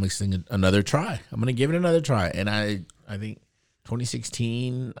this comics thing another try. I'm going to give it another try. And I think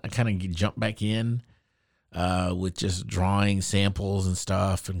 2016, I kind of jumped back in with just drawing samples and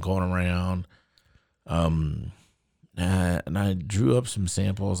stuff and going around. And I drew up some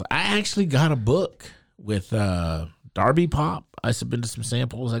samples. I actually got a book with Darby Pop. I submitted some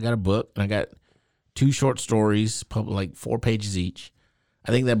samples. I got a book, and I got 2 short stories, like 4 pages each. I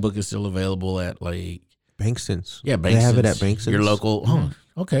think that book is still available at like Bankston's. Yeah, Bankston's. They have it at Bankston's. Your local. Oh,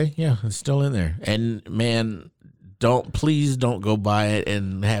 okay, yeah, it's still in there. And man, please don't go buy it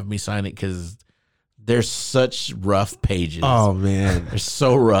and have me sign it, because they're such rough pages. Oh man, they're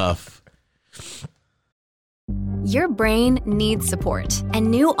so rough. Your brain needs support, and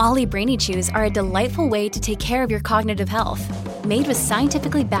new Ollie Brainy Chews are a delightful way to take care of your cognitive health. Made with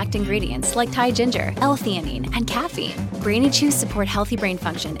scientifically backed ingredients like Thai ginger, L-theanine, and caffeine, Brainy Chews support healthy brain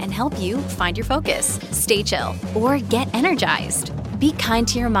function and help you find your focus, stay chill, or get energized. Be kind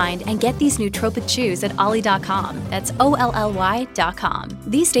to your mind and get these nootropic chews at ollie.com. That's OLLY.com.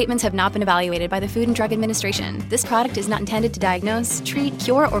 These statements have not been evaluated by the Food and Drug Administration. This product is not intended to diagnose, treat,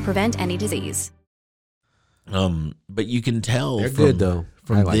 cure, or prevent any disease. But you can tell they're good though.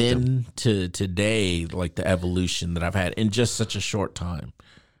 From then to today, like the evolution that I've had in just such a short time.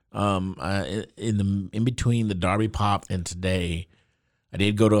 In between the Darby Pop and today, I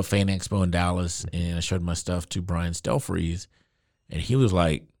did go to a fan expo in Dallas, and I showed my stuff to Brian Stelfreeze, and he was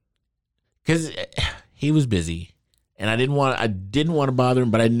like, because he was busy, and I didn't want to bother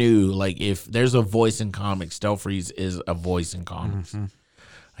him, but I knew like if there's a voice in comics, Stelfreeze is a voice in comics. Mm-hmm.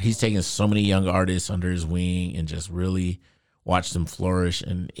 He's taken so many young artists under his wing and just really watched them flourish.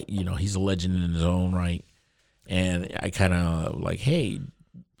 And, he's a legend in his own right. And I kind of like, hey,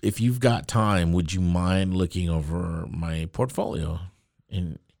 if you've got time, would you mind looking over my portfolio?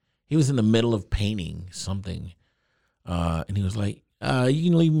 And he was in the middle of painting something. And he was like, you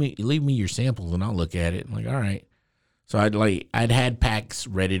can leave me your samples and I'll look at it. I'm like, all right. So I'd had packs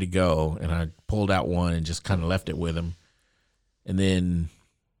ready to go, and I pulled out one and just kind of left it with him. And then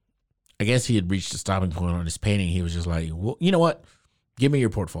I guess he had reached a stopping point on his painting. He was just like, well, you know what? Give me your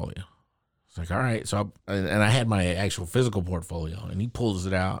portfolio. It's like, all right. So I had my actual physical portfolio, and he pulls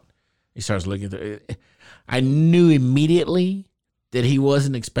it out. He starts looking through it. I knew immediately that he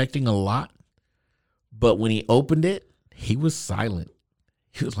wasn't expecting a lot, but when he opened it, he was silent.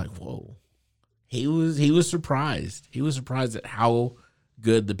 He was like, whoa. He was surprised. He was surprised at how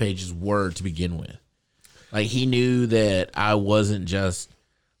good the pages were to begin with. Like, he knew that I wasn't just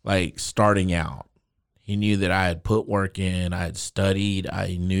like starting out. He knew that I had put work in. I had studied.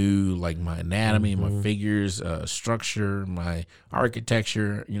 I knew like my anatomy, my figures, structure, my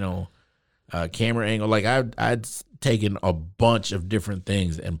architecture, camera angle. Like I'd taken a bunch of different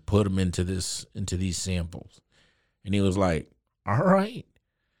things and put them into these samples. And he was like, all right,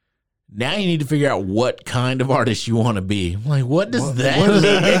 now you need to figure out what kind of artist you want to be. I'm like, what does that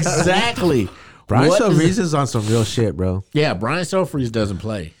mean? Exactly. Brian Stelfreeze is on some real shit, bro. Yeah, Brian Stelfreeze doesn't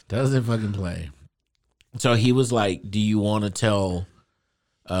fucking play. So he was like, do you want to tell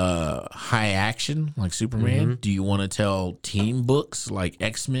high action like Superman? Mm-hmm. Do you want to tell team books like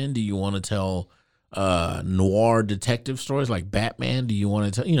X-Men? Do you want to tell noir detective stories like Batman? Do you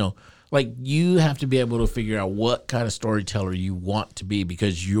want to tell, Like, you have to be able to figure out what kind of storyteller you want to be,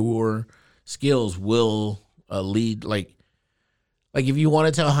 because your skills will lead. Like if you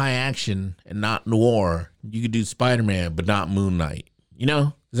want to tell high action and not noir, you could do Spider-Man but not Moon Knight. You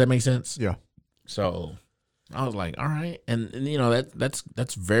know, does that make sense? Yeah. So I was like, all right, and you know,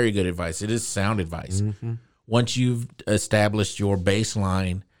 that's very good advice. It is sound advice. Mm-hmm. Once you've established your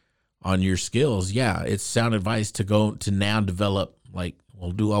baseline on your skills, yeah, it's sound advice to go to now develop, like,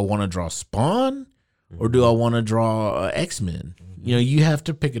 well, do I want to draw Spawn or do I want to draw X-Men? You know, you have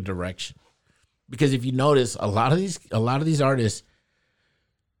to pick a direction, because if you notice, a lot of these artists,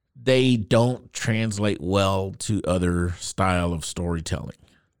 they don't translate well to other style of storytelling.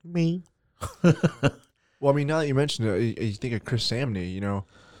 Me. Well, I mean, now that you mentioned it, you think of Chris Samney, you know,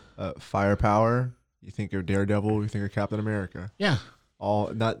 Firepower. You think of Daredevil. You think of Captain America. Yeah,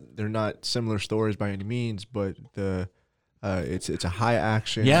 they're not similar stories by any means, but it's a high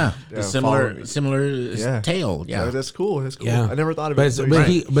action. yeah, similar tale. Yeah, that's cool. That's cool. Yeah. I never thought of But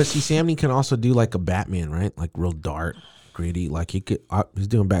it. but see, Samney can also do like a Batman, right? Like real dark, gritty. Like he's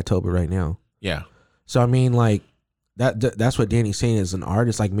doing Battober right now. yeah. So I mean, like that's what Danny's saying as an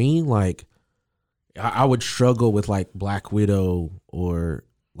artist. Like me, like I would struggle with like Black Widow, or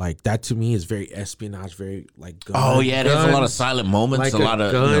like that to me is very espionage, very like there's a lot of silent moments, like a lot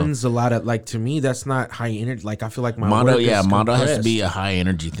of guns, a lot of like, to me that's not high energy. Like I feel like my Mondo, work is Mondo has to compressed. be a high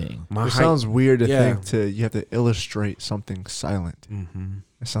energy thing. It sounds weird to yeah. think you have to illustrate something silent. Mm-hmm.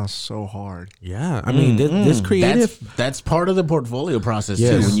 It sounds so hard. Yeah, I mean this creative. That's part of the portfolio process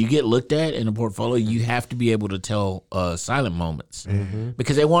Yes. too. When you get looked at in a portfolio, you have to be able to tell silent moments,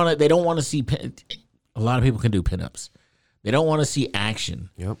 because they don't want to see. A lot of people can do pinups. They don't want to see action.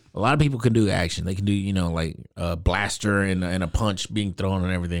 Yep. A lot of people can do action. They can do, you know, like a blaster and a punch being thrown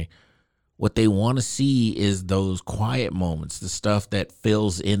and everything. What they want to see is those quiet moments, the stuff that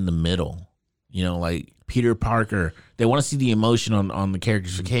fills in the middle. You know, like Peter Parker. They want to see the emotion on the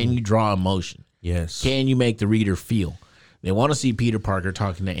characters. So can you draw emotion? Yes. Can you make the reader feel? They want to see Peter Parker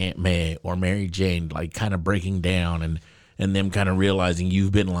talking to Aunt May or Mary Jane, like kind of breaking down and them kind of realizing,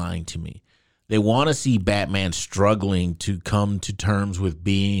 you've been lying to me. They want to see Batman struggling to come to terms with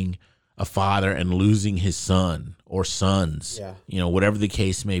being a father and losing his son or sons, you know, whatever the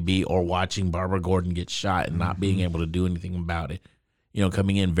case may be, or watching Barbara Gordon get shot and not being able to do anything about it, you know,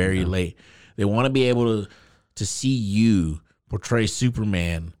 coming in very late. They want to be able to see you portray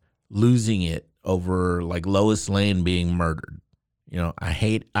Superman losing it over like Lois Lane being murdered. You know, I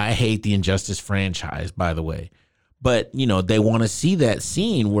hate the Injustice franchise, by the way. But, you know, they want to see that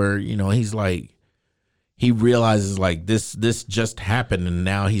scene where, you know, he's like, he realizes like this just happened and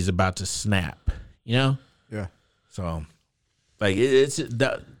now he's about to snap, you know? Yeah. So like it's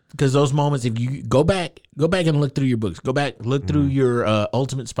that, because those moments, if you go back and look through your books, look through your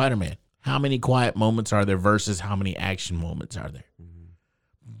Ultimate Spider-Man. How many quiet moments are there versus how many action moments are there?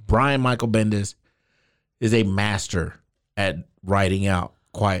 Brian Michael Bendis is a master at writing out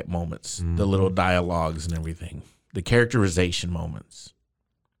quiet moments, the little dialogues and everything, the characterization moments.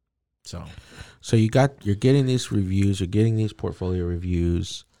 So you're getting these reviews, you're getting these portfolio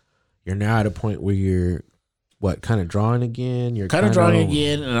reviews. You're now at a point where you're kind of drawing again? You're kind of drawing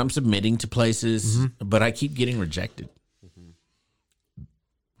again, and I'm submitting to places, but I keep getting rejected.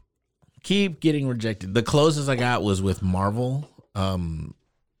 Keep getting rejected. The closest I got was with Marvel.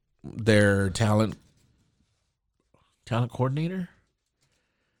 Their talent coordinator.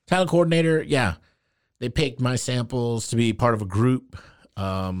 Yeah, they picked my samples to be part of a group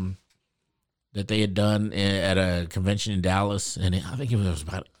that they had done at a convention in Dallas, and I think it was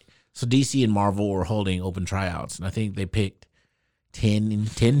about. So DC and Marvel were holding open tryouts, and I think they picked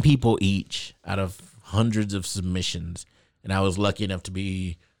 10 people each out of hundreds of submissions, and I was lucky enough to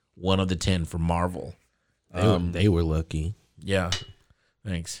be one of the 10 for Marvel. They were lucky. Yeah,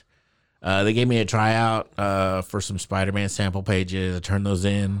 thanks. They gave me a tryout for some Spider-Man sample pages. I turned those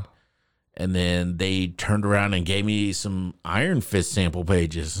in, and then they turned around and gave me some Iron Fist sample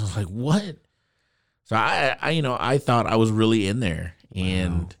pages. I was like, what? So I thought I was really in there,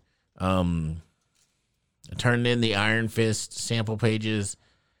 and I turned in the Iron Fist sample pages,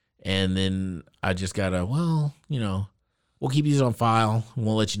 and then I just got we'll keep these on file, and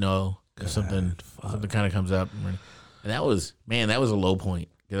we'll let you know if something kind of comes up. And that was a low point,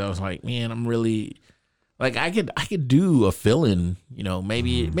 because I was like, man, I'm really like I could do a fill-in,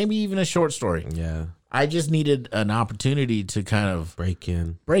 maybe even a short story. Yeah, I just needed an opportunity to kind of break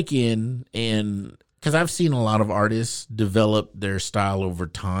in, and. Because I've seen a lot of artists develop their style over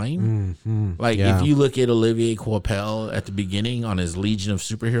time. If you look at Olivier Coipel at the beginning on his Legion of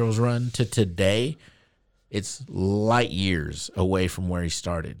Superheroes run to today, it's light years away from where he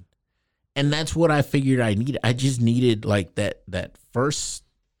started. And that's what I figured I needed. I just needed like that first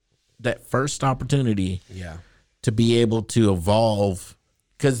opportunity to be able to evolve,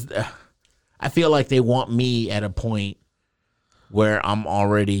 because I feel like they want me at a point where I'm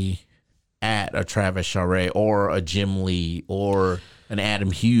already at a Travis Charest or a Jim Lee or an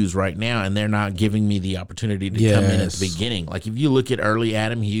Adam Hughes right now, and they're not giving me the opportunity to come in at the beginning. Like if you look at early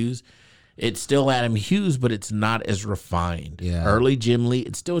Adam Hughes, it's still Adam Hughes, but it's not as refined. Yeah. Early Jim Lee,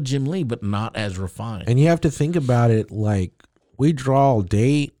 it's still Jim Lee, but not as refined. And you have to think about it like we draw all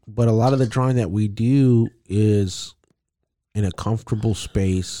day, but a lot of the drawing that we do is in a comfortable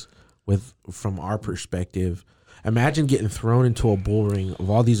space from our perspective. Imagine getting thrown into a bull ring of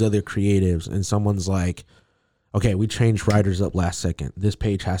all these other creatives and someone's like, okay, we changed writers up last second. This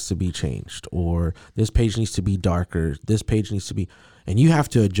page has to be changed, or this page needs to be darker. This page needs to be, and you have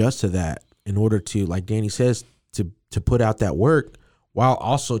to adjust to that in order to, like Danny says, to put out that work while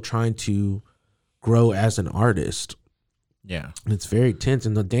also trying to grow as an artist. Yeah. And it's very tense.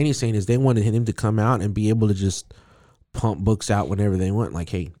 And what Danny's saying is they wanted him to come out and be able to just pump books out whenever they want. Like,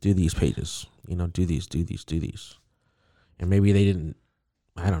 hey, do these pages, do these. And maybe they didn't,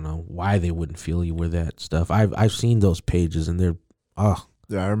 I don't know why they wouldn't feel you with that stuff. I've seen those pages and they're, yeah,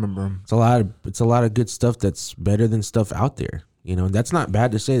 I remember them. It's a lot of good stuff that's better than stuff out there. And that's not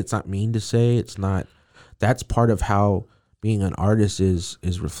bad to say. It's not mean to say. It's not, that's part of how being an artist is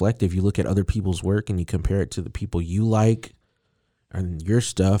reflective. You look at other people's work and you compare it to the people you like and your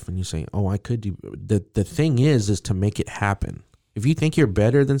stuff, and you say, oh, I could do. The thing is to make it happen. If you think you're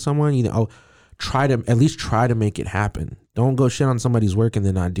better than someone, at least try to make it happen. Don't go shit on somebody's work and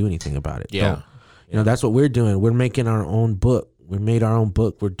then not do anything about it. Yeah. That's what we're doing. We're making our own book. We made our own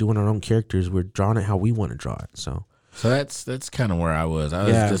book. We're doing our own characters. We're drawing it how we want to draw it. So that's kind of where I was. I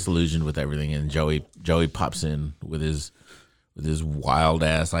was disillusioned with everything, and Joey pops in with his wild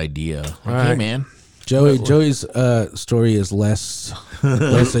ass idea. Like, hey man, Joey's story is less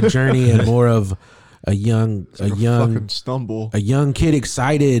a journey and more of a young kid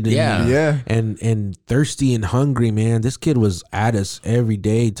excited and thirsty and hungry, man. This kid was at us every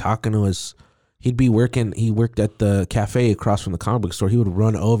day talking to us. He worked at the cafe across from the comic book store. He would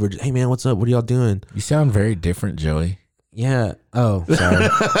run over, hey man, what's up? What are y'all doing? You sound very different, Joey. Yeah. Oh, sorry.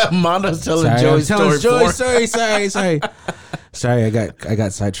 Mondo's telling Joey's story. Sorry. Sorry, I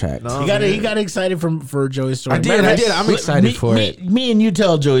got sidetracked. No, he got excited for Joey's story. I did. I'm excited for it. Me and you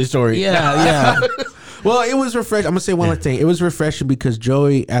tell Joey's story. Yeah. Well, it was refreshing. I'm going to say one last thing. It was refreshing because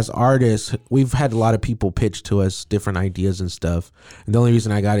Joey, as artists, we've had a lot of people pitch to us different ideas and stuff. And the only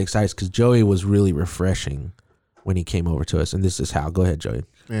reason I got excited is because Joey was really refreshing when he came over to us. And this is how. Go ahead, Joey.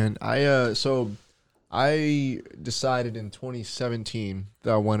 Man, I decided in 2017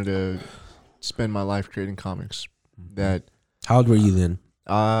 that I wanted to spend my life creating comics. How old were you then?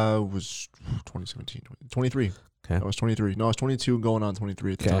 I was 2017, 23. Okay. I was 23. No, I was 22 going on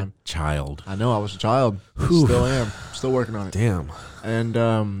 23 at the time. Child. I know, I was a child. Still am. Still working on it. Damn. And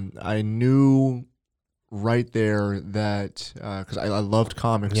I knew right there that, because I loved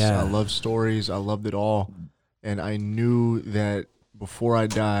comics. Yeah. I loved stories. I loved it all. And I knew that before I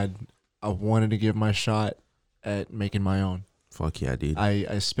died, I wanted to give my shot at making my own. Fuck yeah, dude.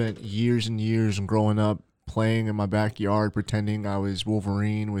 I spent years and years growing up playing in my backyard, pretending I was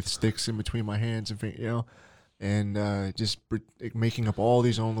Wolverine with sticks in between my hands and just making up all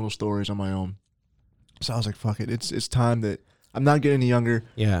these own little stories on my own. So I was like, fuck it. It's time that I'm not getting any younger.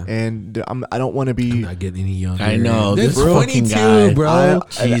 Yeah. And I don't want to be. I'm not getting any younger. I know. This 22, bro.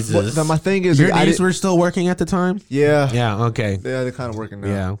 Jesus. My thing is, your knees were still working at the time? Yeah. Yeah. Okay. Yeah, they're kind of working now.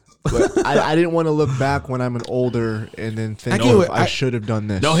 Yeah. But I didn't want to look back when I'm an older and then think, I should have done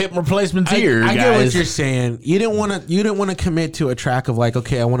this. No hip replacements here, I guys. get what you're saying. You didn't want to commit to a track of like,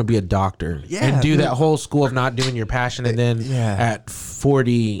 okay, I want to be a doctor and do that whole school of not doing your passion, and then at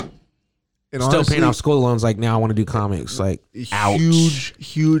 40. And still honestly, paying off school loans. Like, now I want to do comics. Like, huge,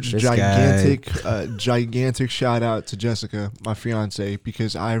 gigantic shout out to Jessica, my fiance,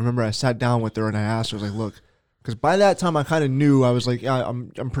 because I remember I sat down with her and I asked her, I was like, look, because by that time I kind of knew. I was like, yeah,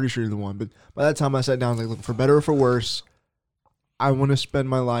 I'm pretty sure you're the one. But by that time I sat down, I was like, look, for better or for worse, I want to spend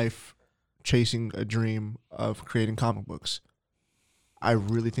my life chasing a dream of creating comic books. I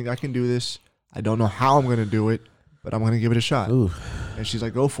really think I can do this. I don't know how I'm going to do it, but I'm going to give it a shot. Ooh. And she's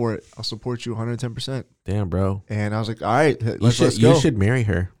like, go for it. I'll support you 110%. Damn, bro. And I was like, all right, let's go. You should marry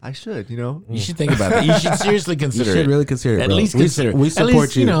her. I should, You should think about that. You should seriously consider it. You should really consider it, At bro. least consider it. We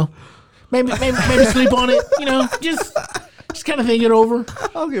support you. Maybe sleep on it, just kind of think it over.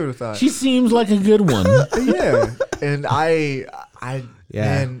 I'll give it a thought. She seems like a good one. Yeah. And I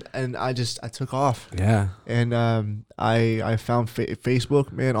Yeah. And I took off. Yeah. And I found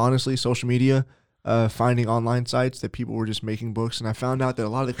Facebook, man, honestly, social media, finding online sites that people were just making books. And I found out that a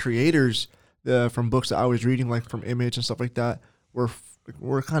lot of the creators from books that I was reading, like from Image and stuff like that, were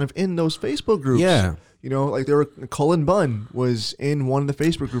kind of in those Facebook groups. Yeah. You know, like Cullen Bunn was in one of the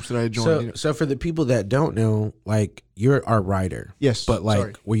Facebook groups that I joined. So for the people that don't know, like, you're an art writer. Yes. But like,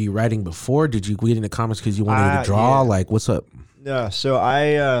 sorry. were you writing before? Did you get into comics because you wanted to draw? Yeah. Like, what's up? Yeah. So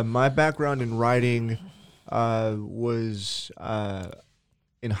I my background in writing was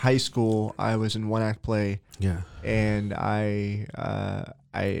in high school. I was in one act play. Yeah. And I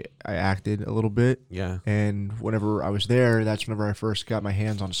acted a little bit. Yeah. And whenever I was there, that's whenever I first got my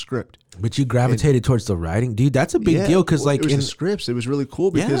hands on a script. But you gravitated towards the writing, dude. That's a big deal because, like, it was the scripts. It was really cool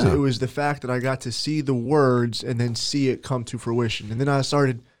because Yeah. it was the fact that I got to see the words and then see it come to fruition. And then I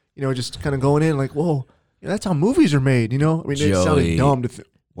started, just kind of going in like, whoa, that's how movies are made. I mean, it sounded dumb to think.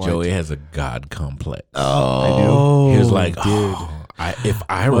 Joey has a God complex. Oh, He was like, dude. if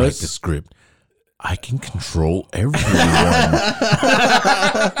I write the script, I can control everyone.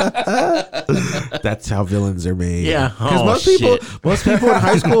 That's how villains are made. Yeah. Because Oh, most people in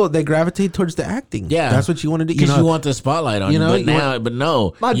high school, they gravitate towards the acting. Yeah. That's what you want to do. Because you want the spotlight on you. But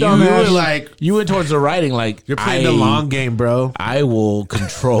no. My you dumb ass. were like, you went towards the writing like, You're playing the long game, bro. I will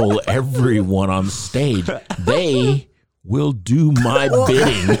control everyone on stage. They will do my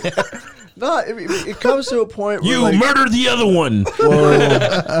bidding. No, it comes to a point where You murder the other one.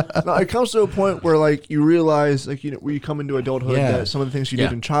 no, it comes to a point where like you realize like when you come into adulthood Yeah. that some of the things you Yeah.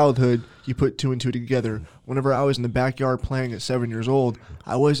 did in childhood you put two and two together. Whenever I was in the backyard playing at 7 years old,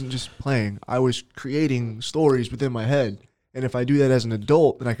 I wasn't just playing. I was creating stories within my head. And if I do that as an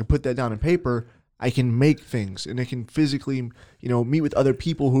adult, then I can put that down on paper. I can make things and I can physically, meet with other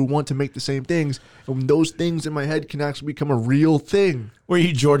people who want to make the same things. And those things in my head can actually become a real thing. Were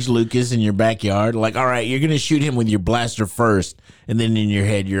you George Lucas in your backyard? Like, all right, you're going to shoot him with your blaster first. And then in your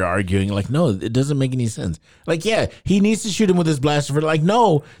head, you're arguing, like, no, it doesn't make any sense. Like, yeah, he needs to shoot him with his blaster first. Like,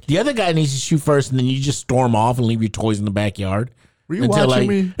 no, the other guy needs to shoot first. And then you just storm off and leave your toys in the backyard. Were you watching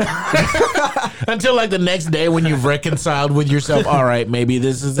me? Until like the next day when you've reconciled with yourself. All right, maybe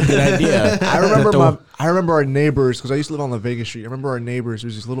this is a good idea. I remember our neighbors, because I used to live on La Vegas Street. I remember our neighbors. There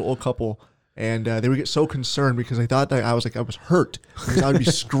was this little old couple, and they would get so concerned because they thought that I was hurt. Because I would be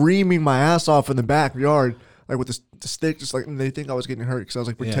screaming my ass off in the backyard, like with the stick, just like, and they think I was getting hurt because I was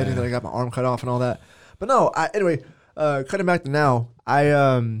like pretending that I got my arm cut off and all that. But no, anyway, cutting back to now,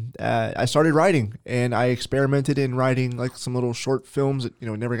 I started writing, and I experimented in writing like some little short films that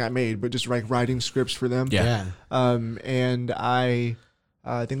never got made, but just like writing scripts for them. Yeah. And I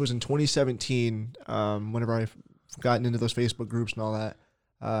think it was in 2017, whenever I gotten into those Facebook groups and all that,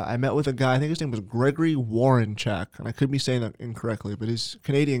 I met with a guy, I think his name was Gregory Warrenchak, and I could be saying that incorrectly, but he's a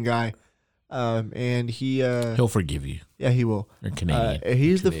Canadian guy. And He'll forgive you. Yeah, he will. You're Canadian.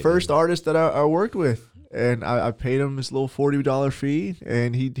 He's the first artist that I worked with. And I paid him this little $40 fee,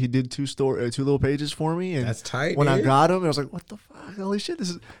 and he did two little pages for me. And That's tight, when I dude. got him, I was like, "What the fuck? Holy shit!"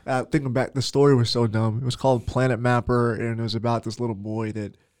 This is thinking back. The story was so dumb. It was called Planet Mapper, and it was about this little boy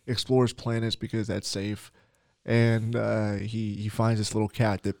that explores planets because that's safe. And he finds this little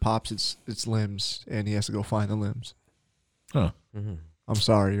cat that pops its limbs, and he has to go find the limbs. Huh. I'm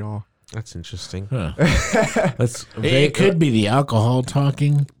sorry, y'all. That's interesting. Huh. That's It could be the alcohol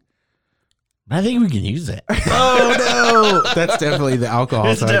talking. I think we can use that. Oh no, that's definitely the alcohol.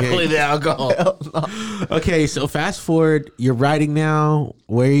 It's talking. definitely the alcohol. Okay, so fast forward. You're writing now.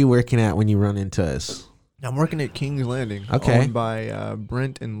 Where are you working at when you run into us? I'm working at King's Landing, Okay. owned by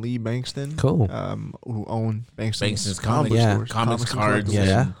Brent and Lee Bankston. Cool. Who own Bankston's comic comics, Yeah. stores, comics, and cards.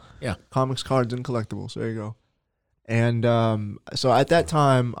 collectibles. Yeah. Comics, cards, and collectibles. There you go. And so at that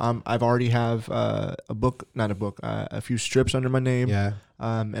time, I've already have a few strips under my name. Yeah.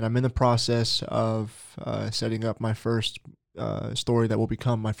 And I'm in the process of setting up my first story that will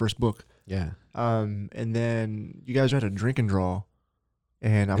become my first book. Yeah. And then you guys are at a drink and draw,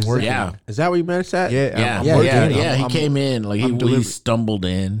 and I'm Is working. Yeah. Is that where you met us at? Yeah, I'm Yeah, working. yeah. He I'm- came in like I'm he deliberate. stumbled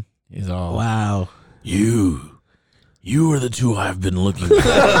in. He's all, Wow. You are the two I've been looking for.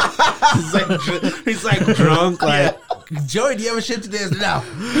 He's like drunk. Like, Joey, do you have a shift today? No.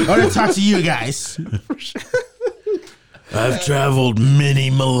 I want to talk to you guys. I've traveled many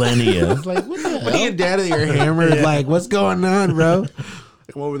millennia. It's like, what the What are you, daddy? You're hammered. Like, what's going on, bro?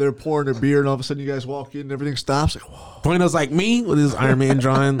 I'm over there pouring a beer, and all of a sudden you guys walk in, and everything stops. Like, whoa. Pointo's like me with his Iron Man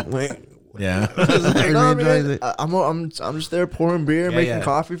drawing. Like, Yeah. Iron No, Man man, drawing. I'm just there pouring beer, making yeah.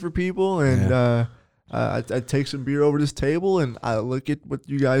 coffee for people, and I take some beer over this table, and I look at what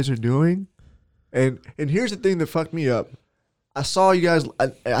you guys are doing, and here's the thing that fucked me up. I saw you guys.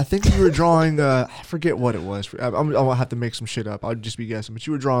 I think you were drawing. I forget what it was. I'll have to make some shit up. I'll just be guessing. But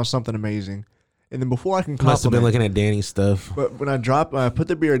you were drawing something amazing. And then before I can compliment, Must have been looking at Danny's stuff. But when I put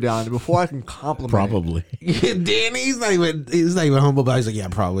the beer down, and before I can compliment, Probably. Yeah, Danny's not even humble, but he's like, yeah,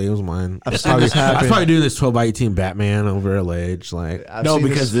 probably it was mine. I've seen this I was happen. probably doing this 12x18 Batman over a ledge, like. I've No, seen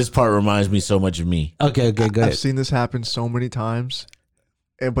because this part reminds me so much of me. Okay, go I've ahead. seen this happen so many times,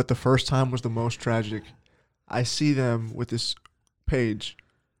 but the first time was the most tragic. I see them with this page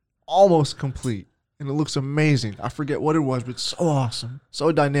almost complete, and it looks amazing. I forget what it was, but so awesome,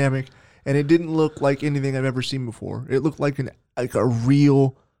 so dynamic, and it didn't look like anything I've ever seen before. It looked like a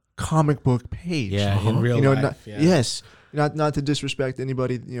real comic book page. Yeah, in real you know, life. yes, not to disrespect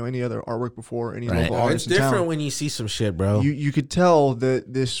anybody, any other artwork before, any local It's artists in different town. when you see some shit, bro. You could tell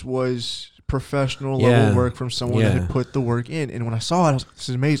that this was professional Yeah. level work from someone that Yeah. had put the work in. And when I saw it, I was like, this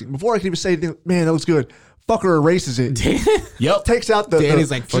is amazing. Before I could even say anything, man, that looks good. Fucker erases it. Yep. Takes out the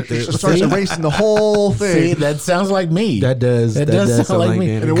Danny's like, fuck this. starts See? erasing the whole See, thing. that sounds like me. that does sound like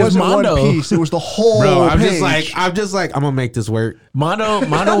me. And it 'Cause wasn't Mondo- one piece. It was the whole Bro, I'm page. just like, I'm gonna make this work. Mondo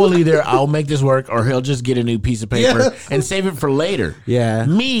will either I'll make this work or he'll just get a new piece of paper Yes. and save it for later. Yeah.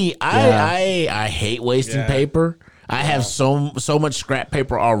 Me, I hate wasting paper. I have so much scrap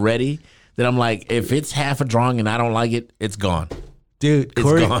paper already that I'm like, if it's half a drawing and I don't like it, it's gone. Dude, It's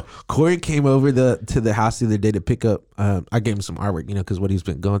gone. Corey came over to the house the other day to pick up. I gave him some artwork, because what he's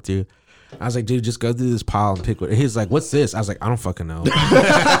been going through. I was like, dude, just go through this pile and pick what. He's like, what's this? I was like, I don't fucking know. He's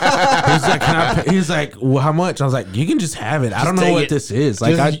like, can I pay? He's like, well, how much? I was like, you can just have it. I don't know take what it. this is.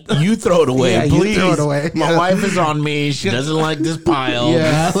 Like, You throw it away, Yeah, you please. throw it away. My Yeah. wife is on me. She doesn't like this pile.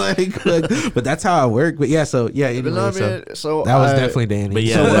 yeah, like, but that's how I work. But yeah, so yeah, anyway, But no, so man, so that was I- definitely Danny. But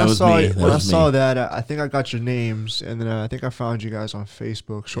yeah, so when that I was saw me. it, That when I was saw me. that, I think I got your names, and then I think I found you guys on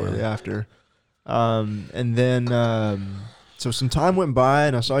Facebook shortly after. And then so some time went by,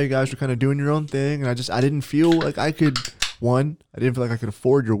 and I saw you guys were kind of doing your own thing, and I didn't feel like I could. One, I didn't feel like I could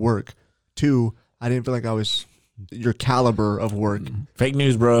afford your work. Two, I didn't feel like I was your caliber of work. Fake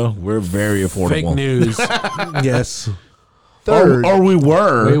news, bro. We're very affordable. Fake news. Yes, Third, Or we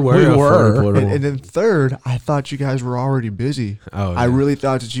were. we were. affordable. and then third, I thought you guys were already busy. Oh, I yeah. really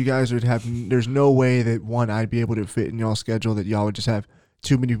thought that you guys would have. There's no way that one I'd be able to fit in y'all's schedule. That y'all would just have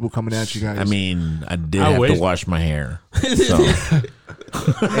too many people coming at you guys. I mean, I did I have wish- to wash my hair. So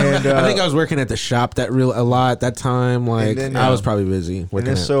and I think I was working at the shop a lot that time. Like, then, I was probably busy working and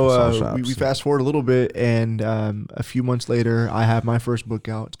then at so some we shops. fast forward a little bit, and a few months later, I have my first book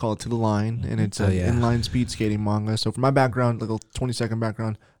out. It's called To the Line, and it's an yeah. inline speed skating manga. So for my background, like a 20-second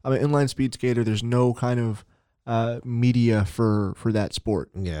background, I'm an inline speed skater. There's no kind of media for that sport.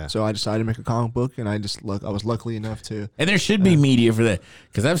 Yeah. So I decided to make a comic book, and I was luckily enough to. and there should be media for that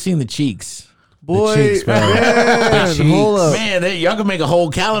because I've seen the cheeks. Boy, cheeks, bro. man, The cheeks. hold up. Man, y'all can make a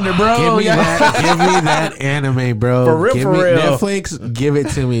whole calendar, bro. Give me Yeah. that. Give me that anime, bro. For real, Give for me real. Netflix. Give it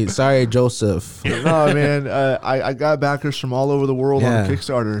to me. Sorry, Joseph. No, man, I got backers from all over the world Yeah. on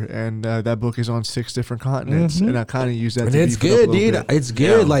Kickstarter, and that book is on 6 different continents, and I kind of use that. And to it's beef it up a good, little dude. bit. It's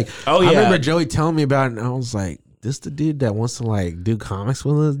good. Yeah. Like, Oh, I yeah. remember Joey telling me about it, and I was like, "This the dude that wants to like do comics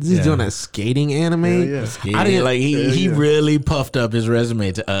with us. He's Yeah. doing that skating anime." Yeah. I didn't like he yeah. really puffed up his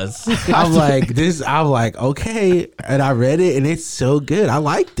resume to us. I'm like this. I'm like, okay, and I read it, and it's so good. I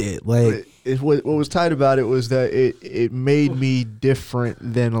liked it. Like, What was tight about it was that it made me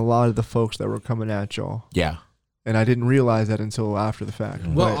different than a lot of the folks that were coming at y'all, Yeah. and I didn't realize that until after the fact.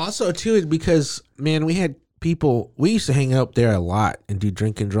 well, But also too is because man, we had people. We used to hang up there a lot and do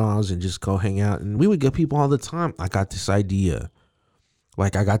drinking draws and just go hang out, and we would get people all the time. I got this idea,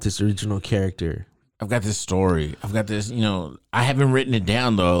 like I got this original character. I've got this story. I've got this, I haven't written it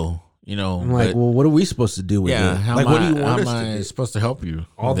down though, I'm like, but- well, what are we supposed to do with yeah, it? how Like, am what do I- you want how us am to I do? supposed to help you?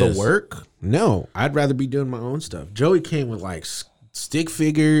 All with the this? work? No, I'd rather be doing my own stuff. Joey came with like stick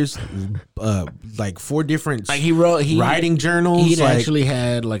figures, like 4 different Like he wrote writing journals. He'd like, actually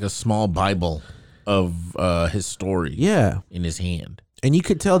had like a small Bible of his story yeah, in his hand. and you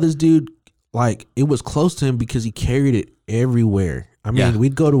could tell this dude like it was close to him because he carried it everywhere. I mean, Yeah.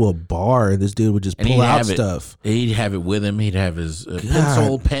 we'd go to a bar and this dude would just And pull he'd out have it. stuff. He'd have it with him. He'd have his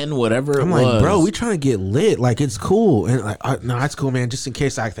pencil, pen, whatever it I'm was. like, bro, we trying to get lit. Like, it's cool. And like, no, that's cool, man. Just in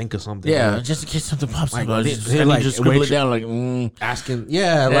case I think of something. yeah, Like, just in case something pops Like, up. I they- just, they I need like, to scribble wait- it down. Like, asking,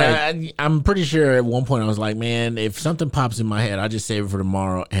 yeah, like, I'm pretty sure at one point I was like, man, if something pops in my head, I'll just save it for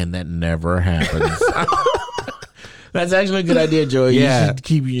tomorrow, and that never happens. That's actually a good idea, Joey. Yeah. You should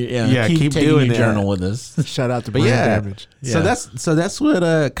keep Yeah, keep keep taking doing your that. journal with us. shout out to but Brand yeah. Damage. Yeah. So that's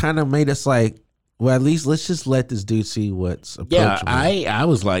what kind of made us like, well, at least let's just let this dude see what's approachable. Yeah, I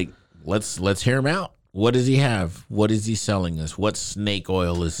was like, let's hear him out. What does he have? What is he selling us? What snake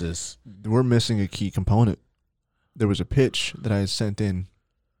oil is this? We're missing a key component. There was a pitch that I had sent in.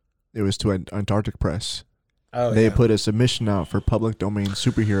 It was to Antarctic Press. Oh, They put a submission out for public domain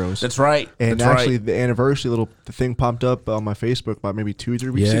superheroes. That's right. And That's actually, right. the anniversary the thing popped up on my Facebook about maybe 2 or 3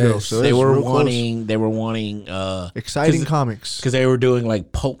 weeks ago. Yes. So They it's were real close. wanting. They were wanting. Exciting comics. Because they were doing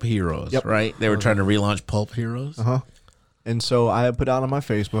like pulp heroes, Yep. right? They were trying to relaunch pulp heroes. And so I had put out on my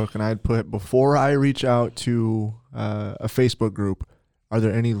Facebook, and I had put, before I reach out to a Facebook group, are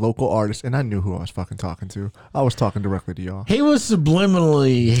there any local artists? And I knew who I was fucking talking to. I was talking directly to y'all. He was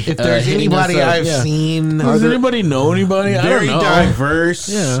subliminally. If there's anybody I've seen, Does anybody know anybody? I very don't know. diverse.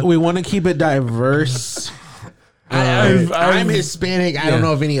 Yeah. We want to keep it diverse. I'm Hispanic. I don't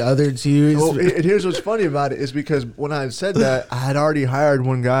know if any other two. Well, and here's what's funny about it is because when I had said that, I had already hired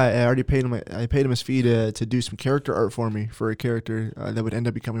one guy. I already paid him. I paid him his fee to do some character art for me for a character that would end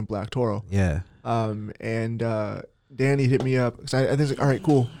up becoming Black Toro. Yeah. And Danny hit me up because I think it's like, all right,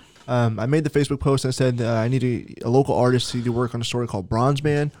 cool. I made the Facebook post and I said I need a local artist to either work on a story called Bronze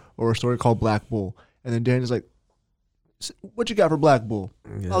Man or a story called Black Bull. And then Danny's like, "What you got for Black Bull?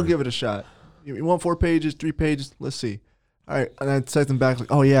 Yeah. I'll give it a shot. You want 4 pages, 3 pages? Let's see." All right, and I sent them back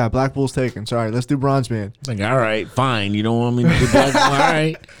like, "Oh yeah, Black Bull's taken. Sorry, let's do Bronze Man." It's like, all right, fine. You don't want me to do Black Bull? All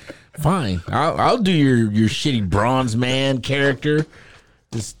right, fine. I'll do your shitty Bronze Man character.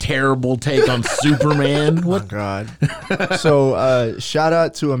 This terrible take on Superman. What? Oh, God. So, shout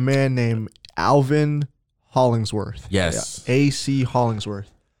out to a man named Alvin Hollingsworth. Yes. Yeah, A.C.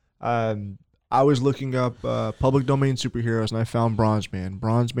 Hollingsworth. I was looking up public domain superheroes, and I found Bronze Man.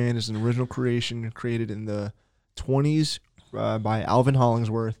 Bronze Man is an original creation created in the 20s by Alvin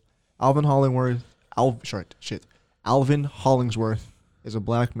Hollingsworth. Alvin Hollingsworth is a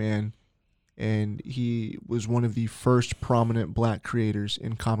black man, and he was one of the first prominent black creators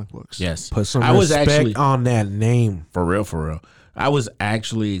in comic books. Yes. Put some I was respect actually on that name. for real. I was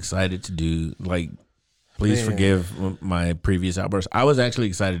actually excited to do please forgive my previous outburst. I was actually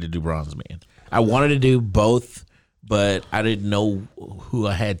excited to do Bronze Man. I wanted to do both, but I didn't know who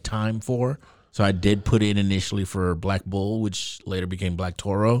I had time for. So I did put in initially for Black Bull, which later became Black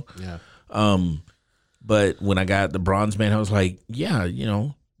Toro. Yeah. But when I got the Bronze Man, I was like, yeah,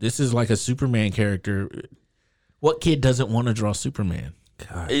 this is like a Superman character. What kid doesn't want to draw Superman?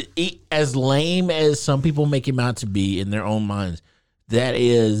 God. As lame as some people make him out to be in their own minds, that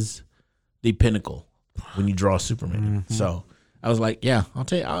is the pinnacle when you draw Superman. Mm-hmm. So I was like, yeah, I'll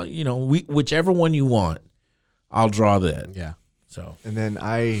tell you, whichever one you want, I'll draw that. Yeah. So And then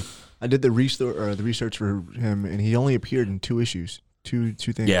I did the research for him, and he only appeared in 2 issues, two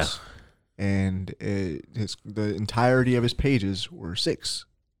things. Yeah. And the entirety of his pages were 6.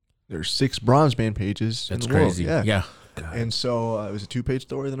 There's 6 Bronze Man pages. that's in the world. crazy. Yeah. Yeah. And so it was a 2-page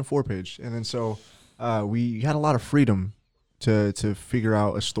story, then a 4-page, and then so we had a lot of freedom to figure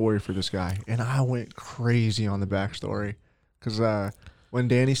out a story for this guy, and I went crazy on the backstory because when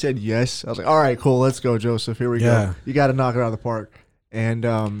Danny said yes, I was like, all right, cool, let's go, Joseph. Here we go. You got to knock it out of the park. And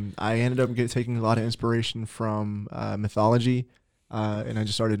I ended up taking a lot of inspiration from mythology, and I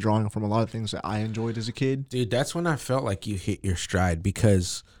just started drawing from a lot of things that I enjoyed as a kid. Dude, that's when I felt like you hit your stride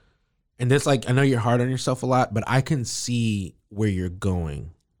because, and it's like, I know you're hard on yourself a lot, but I can see where you're going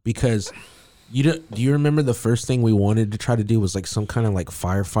because do you remember the first thing we wanted to try to do was like some kind of like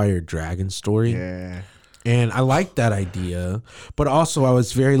firefighter dragon story? Yeah. And I liked that idea, but also I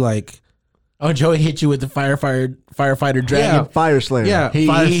was very like, Oh, Joey hit you with the firefighter dragon. Fire Slayer. yeah, He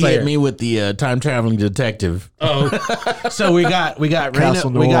Fireslayer. hit me with the time traveling detective. So we got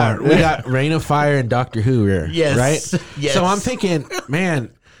Castle Raina, Noir. we got Rain of Fire and Doctor Who here. Yes. Right? Yes. So I'm thinking,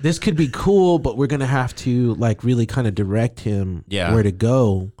 man, this could be cool, but we're gonna have to like really kind of direct him where to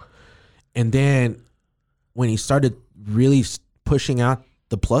go. And then when he started really pushing out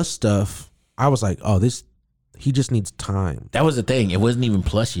the plus stuff, I was like, oh, he just needs time. That was the thing. It wasn't even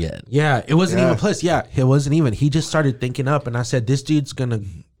plus yet. Yeah, it wasn't Yeah. even plus. Yeah, it wasn't even. He just started thinking up, and I said, this dude's going to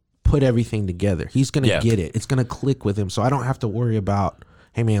put everything together. He's going to get it. It's going to click with him, so I don't have to worry about,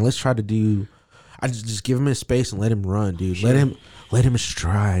 hey, man, let's try to do, I just give him his space and let him run, dude. Sure. Let him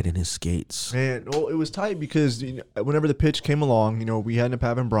stride in his skates. Man, well, it was tight because whenever the pitch came along, we ended up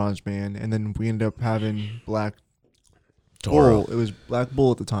having Bronze Man, and then we ended up having Black Bull. It was Black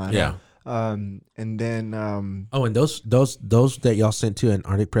Bull at the time. Yeah. And then and those that y'all sent to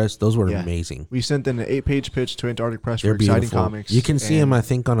Antarctic Press, those were amazing. We sent in an 8-page pitch to Antarctic Press They're for Exciting beautiful. Comics. You can see them, I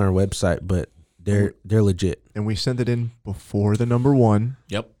think, on our website, but they're legit. And we sent it in before the number 1.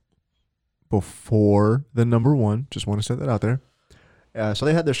 Yep. Before the number 1. Just want to set that out there. So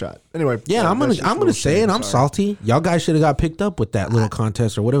they had their shot. Anyway, Yeah, I'm gonna say it. I'm salty. Y'all guys should have got picked up with that little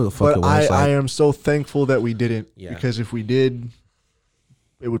contest or whatever the fuck it But was. I am so thankful that we didn't, Yeah. because if we did,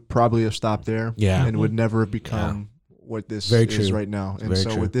 it would probably have stopped there. Yeah. And would never have become what this Very is true. right now. And Very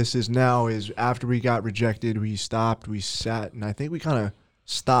so true. what this is now is after we got rejected, we stopped, we sat, and I think we kind of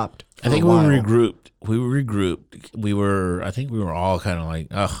stopped. I think for we a while. regrouped. I think we were all kind of like,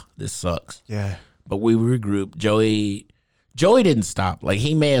 ugh, this sucks. Yeah. But we regrouped. Joey didn't stop. Like,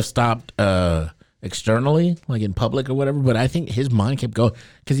 he may have stopped externally, like in public or whatever, but I think his mind kept going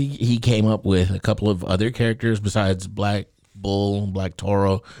because he came up with a couple of other characters besides Black Bull, Black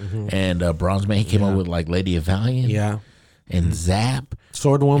Toro, and Bronze Man. He came up with like Lady of Valiant, yeah, and Zap,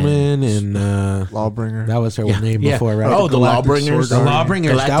 Sword Woman and Lawbringer. that was her name before, right? Oh, the Galactic Lawbringers. Sword The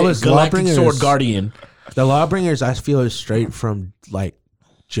Lawbringers. Galactic, That was Galactic Lawbringers. Sword Guardian. The Lawbringers, I feel, is straight from like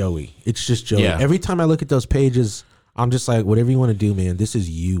Joey. It's just Joey. Yeah. Every time I look at those pages, I'm just like, whatever you want to do, man. This is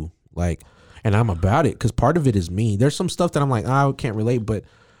you. Like, and I'm about it because part of it is me. There's some stuff that I'm like, I can't relate, but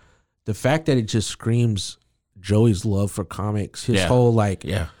the fact that it just screams Joey's love for comics, his whole like,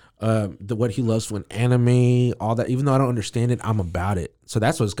 what he loves when anime, all that. Even though I don't understand it, I'm about it. So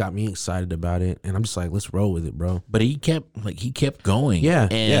that's what's got me excited about it, and I'm just like, let's roll with it, bro. But he kept going. Yeah,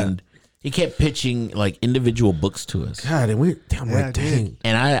 And he kept pitching like individual books to us. God, and we're damn Yeah, like, dude. dang.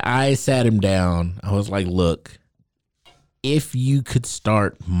 And I sat him down. I was like, look, if you could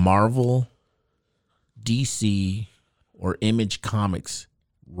start Marvel, DC, or Image Comics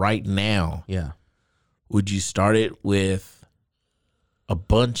right now, Yeah. would you start it with a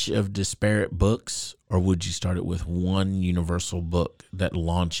bunch of disparate books, or would you start it with one universal book that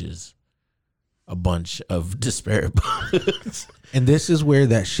launches a bunch of disparate books? And this is where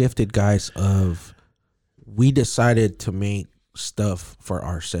that shifted, guys, of we decided to make stuff for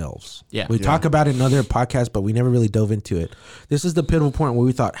ourselves. Yeah. We talk about it in other podcasts, but we never really dove into it. This is the pivotal point where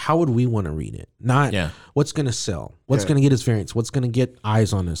we thought, how would we want to read it? Not what's going to sell, what's going to get us variants, what's going to get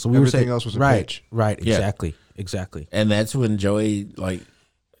eyes on us. So we Everything were saying, else was a right, pitch. right, Yeah. exactly. And that's when Joey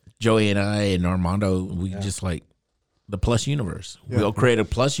and I and Armando, we just like the plus universe. Yeah. We'll create a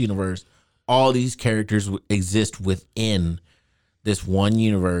plus universe. All these characters exist within this one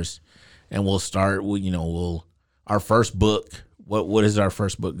universe, and we'll start. Our first book. What is our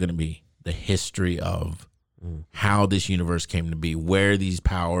first book going to be? The history of how this universe came to be, where these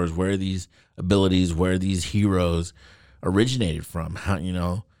powers, where these abilities, where these heroes originated from. How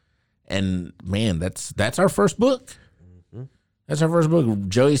and man, that's our first book. That's our first book.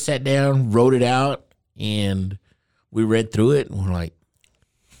 Joey sat down, wrote it out, and we read through it, and we're like,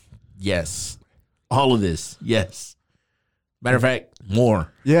 yes, all of this, yes. Matter of fact,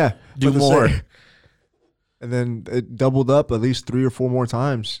 more. Yeah. Do about to more. say. And then it doubled up at least 3 or 4 more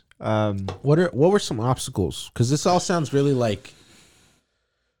times. What were some obstacles? Because this all sounds really like,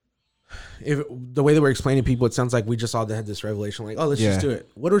 if the way that we're explaining people, it sounds like we just all had this revelation, like, oh, let's just do it.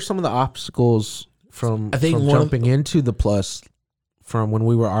 What are some of the obstacles from I think from one of jumping into the plus from when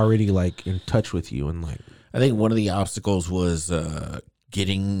we were already like in touch with you and like? I think one of the obstacles was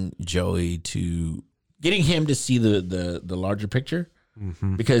getting him to see the larger picture,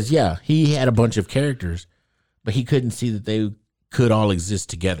 because he had a bunch of characters, but he couldn't see that they could all exist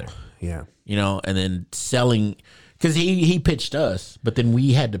together. Yeah. And then selling, because he pitched us, but then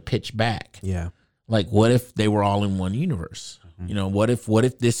we had to pitch back. Yeah. Like, what if they were all in one universe? What if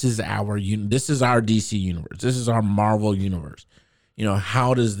this is our DC universe? This is our Marvel universe.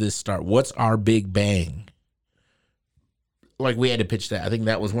 How does this start? What's our big bang? Like, we had to pitch that. I think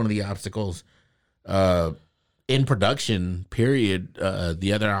that was one of the obstacles in production, period.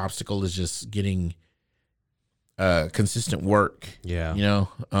 The other obstacle is just getting consistent work. Yeah.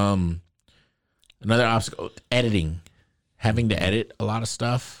 Another obstacle, editing, having to edit a lot of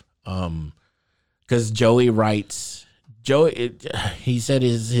stuff. Because Joey, he said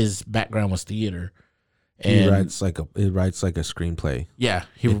his background was theater. And It writes like a screenplay. yeah,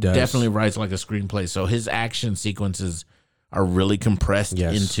 he It does. definitely writes like a screenplay. So his action sequences are really compressed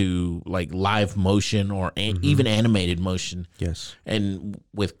into like live motion or even animated motion. Yes. And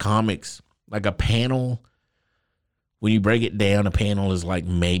with comics, like a panel, when you break it down, a panel is like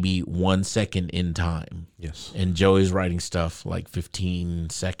maybe 1 second in time. Yes. And Joey's writing stuff like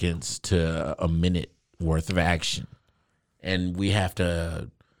 15 seconds to a minute worth of action. And we have to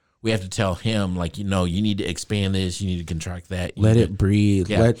tell him, like, you need to expand this, you need to contract that. Let it breathe.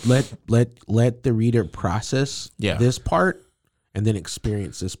 Yeah. Let the reader process Yeah. this part and then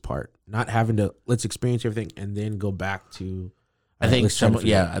experience this part. Not having to let's experience everything and then go back to. I think let's try to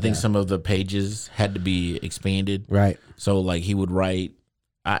figure it out. some of the pages had to be expanded. Right. So like he would write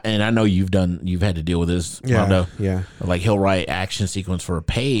and I know you've had to deal with this, Mondo. Yeah. Like he'll write action sequence for a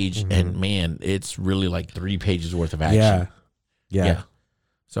page, and man, it's really like 3 pages worth of action. Yeah.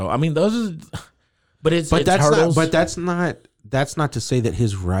 So I mean, those are, but that's hurdles. that's not to say that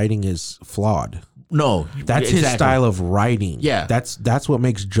his writing is flawed. No, that's his style of writing. Yeah, that's what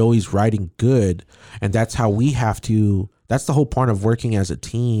makes Joey's writing good, and that's how we have to. That's the whole part of working as a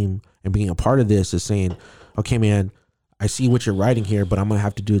team and being a part of this is saying, okay, man, I see what you're writing here, but I'm gonna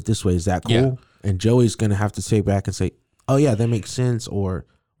have to do it this way. Is that cool? Yeah. And Joey's gonna have to say back and say, oh yeah, that makes sense. Or,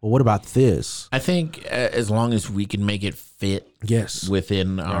 well, what about this? I think as long as we can make it fit,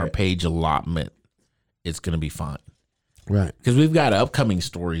 within our page allotment, it's gonna be fine. Right. Because we've got upcoming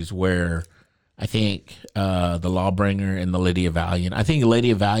stories where I think the Lawbringer and the Lydia Valiant. I think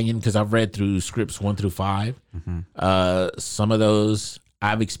Lydia Valiant, because I've read through scripts 1 through 5. Some of those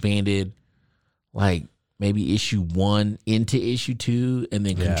I've expanded, like maybe issue 1 into issue 2, and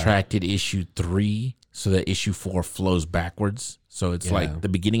then contracted issue 3 so that issue 4 flows backwards. So it's like the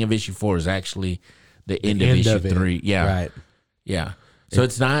beginning of issue 4 is actually the end of issue 3. Yeah. Right. Yeah. So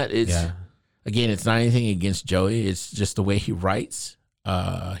it's not. Again, it's not anything against Joey. It's just the way he writes.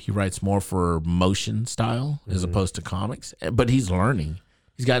 He writes more for motion style as opposed to comics, but he's learning.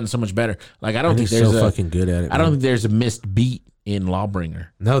 He's gotten so much better. Like I don't think there's fucking good at it. I don't think there's a missed beat in Lawbringer.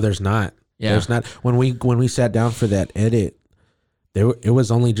 No, there's not. Yeah. There's not. When we sat down for that edit, it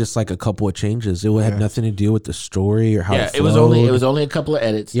was only just like a couple of changes. It had nothing to do with the story or how. Yeah, it was only a couple of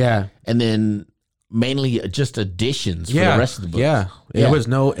edits. Yeah, and then mainly just additions for the rest of the book. Yeah, there was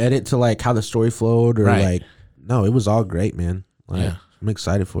no edit to like how the story flowed or like. No, it was all great, man. Like, I'm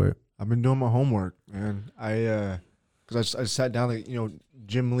excited for it. I've been doing my homework, man. Because I sat down, like,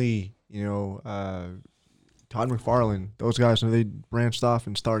 Jim Lee, Todd McFarlane, those guys, they branched off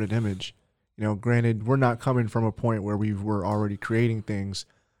and started Image. Granted, we're not coming from a point where we were already creating things.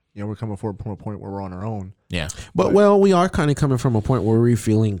 We're coming from a point where we're on our own. Yeah. But we are kind of coming from a point where we're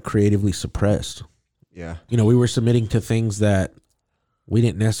feeling creatively suppressed. Yeah. We were submitting to things that we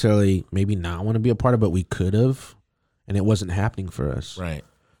didn't necessarily maybe not want to be a part of, but we could have. And it wasn't happening for us. Right.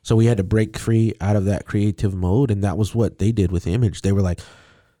 So we had to break free out of that creative mode. And that was what they did with Image. They were like,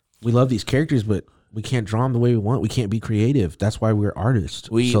 we love these characters, but we can't draw them the way we want. We can't be creative. That's why we're artists.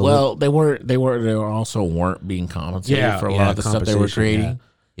 They also weren't being compensated for a lot of the stuff they were creating.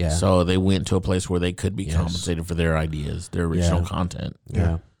 Yeah. So they went to a place where they could be compensated for their ideas, their original content.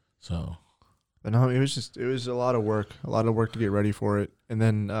 Yeah. So. But no, it was a lot of work to get ready for it. And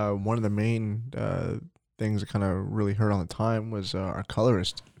then one of the main things that kind of really hurt on the time was our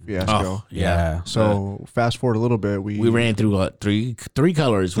colorist fiasco. Oh, yeah. So fast forward a little bit, we ran through three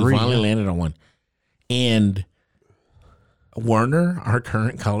colors. We finally landed on one, and Werner, our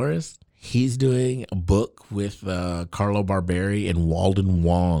current colorist, he's doing a book with Carlo Barberi and Walden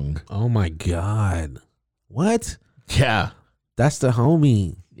Wong. Oh my God! What? Yeah, that's the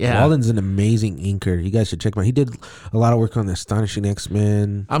homie. Yeah, Walden's an amazing inker. You guys should check him out. He did a lot of work on the Astonishing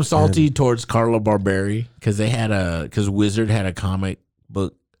X-Men. I'm salty towards Carlo Barberi because Wizard had a comic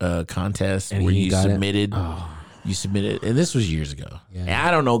book contest where you submitted. You submitted, and this was years ago. Yeah. And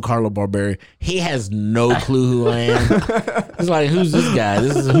I don't know Carlo Barberi. He has no clue who I am. He's like, who's this guy?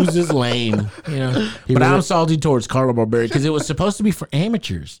 Who's this lame? But I'm salty towards Carlo Barberi because it was supposed to be for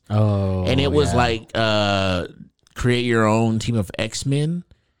amateurs. Oh, and it was like create your own team of X-Men.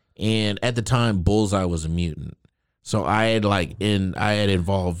 And at the time, Bullseye was a mutant, so I had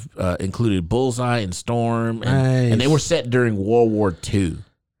included Bullseye and Storm, and they were set during World War II.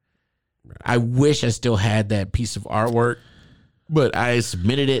 I wish I still had that piece of artwork, but I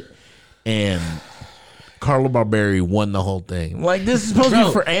submitted it, and Carlo Barberi won the whole thing. Like, this is supposed to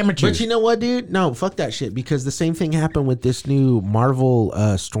be for amateurs. But you know what, dude? No, fuck that shit, because the same thing happened with this new Marvel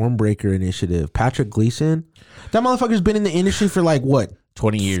Stormbreaker initiative. Patrick Gleason, that motherfucker's been in the industry for like what?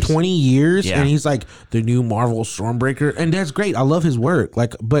 20 years. 20 years, and he's like the new Marvel Stormbreaker, and that's great. I love his work.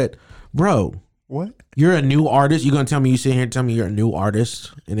 Like, but bro, what? You're a new artist? You gonna tell me you sit here and tell me you're a new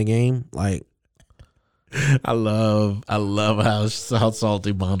artist in the game? Like, I love how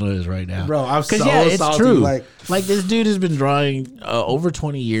salty Mondo is right now, bro. I'm so it's salty. True. Like this dude has been drawing over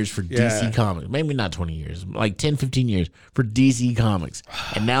 20 years for DC Comics. Maybe not 20 years, like 10, 15 years for DC Comics,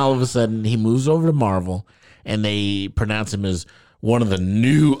 and now all of a sudden he moves over to Marvel, and they pronounce him as one of the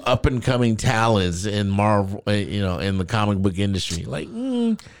new up and coming talents in Marvel, in the comic book industry. Like,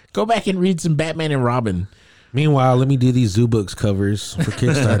 go back and read some Batman and Robin. Meanwhile, let me do these Zoo Books covers for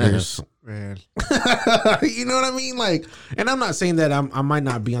Kickstarters. Man, you know what I mean? Like, and I'm not saying that I might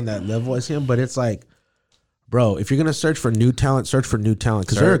not be on that level as him, but it's like, bro, if you're gonna search for new talent, search for new talent,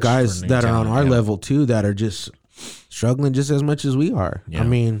 because there are guys that are on our level too that are just struggling just as much as we are. Yeah. I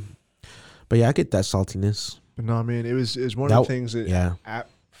mean, but yeah, I get that saltiness. But no, I mean, it was one of the things that Yeah.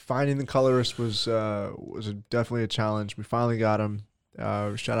 Finding the colorist was definitely a challenge. We finally got him.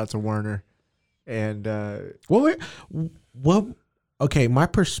 Shout out to Werner. And okay, my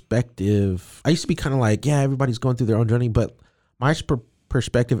perspective, I used to be kind of like, yeah, everybody's going through their own journey, but my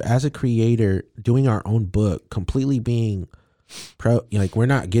perspective as a creator, doing our own book, completely being like, we're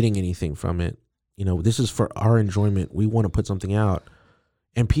not getting anything from it. You know, this is for our enjoyment. We want to put something out.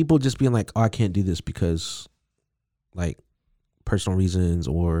 And people just being like, oh, I can't do this because like personal reasons,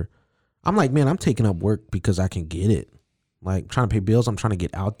 or I'm like, man, I'm taking up work because I can get it. Like, I'm trying to pay bills. I'm trying to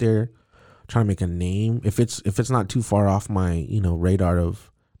get out there, trying to make a name. If it's not too far off my, you know, radar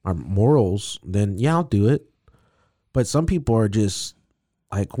of my morals, then yeah, I'll do it. But some people are just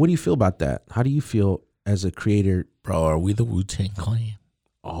like, what do you feel about that? How do you feel as a creator? Bro, are we the Wu-Tang Clan?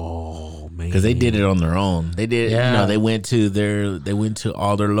 Oh man, Because they did it on their own. They did, Yeah. you know, they went to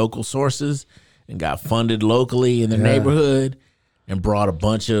all their local sources and got funded locally in their neighborhood and brought a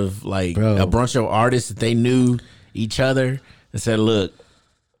bunch of artists that they knew each other and said, look,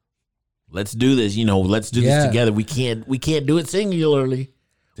 let's do this. You know, let's do this together. We can't do it singularly.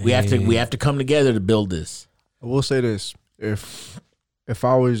 Dang. We have to come together to build this. I will say this: if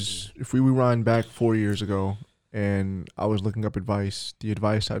we rewind back 4 years ago and I was looking up advice, the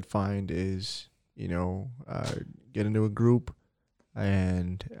advice I'd find is, you know, get into a group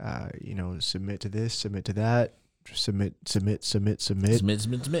and you know, submit to this, submit to that, submit.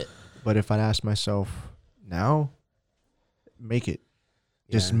 Submit. But if I'd ask myself now, make it.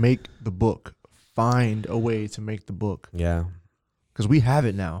 Just make the book. Find a way to make the book. Yeah. Because we have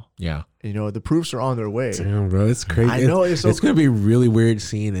it now. Yeah. You know, the proofs are on their way. Damn, bro, it's crazy. I know it's gonna be really weird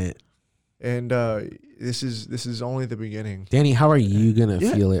seeing it. And this is only the beginning. Danny, how are you gonna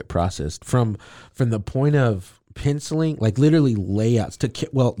feel it processed from the point of penciling, like literally layouts to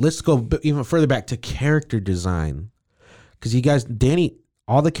let's go even further back to character design, because you guys, Danny,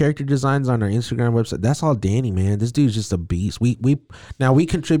 all the character designs on our Instagram website, that's all Danny, man. This dude's just a beast. We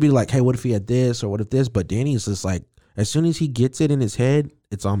contribute like, hey, what if he had this or what if this? But Danny's just like, as soon as he gets it in his head,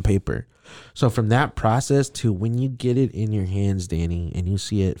 it's on paper. So from that process to when you get it in your hands, Danny, and you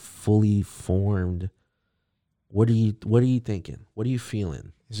see it fully formed, what are you thinking? What are you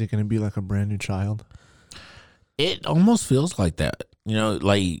feeling? Is it going to be like a brand new child? It almost feels like that. You know,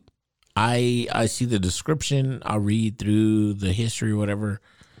 like I see the description, I read through the history or whatever,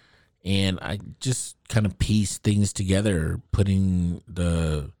 and I just kind of piece things together, putting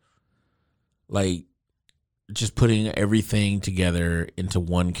everything together into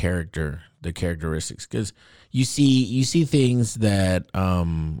one character, the characteristics. Because you see things that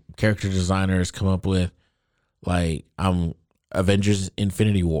character designers come up with, like Avengers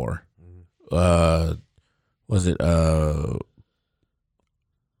Infinity War. Was it the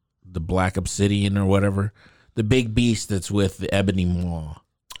Black Obsidian or whatever? The big beast that's with the Ebony Maw.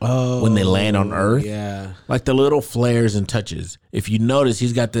 Oh, when they land on Earth, yeah, like the little flares and touches. If you notice,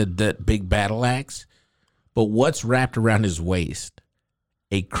 he's got that big battle axe, but what's wrapped around his waist?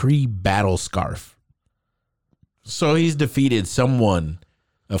 A Kree battle scarf. So he's defeated someone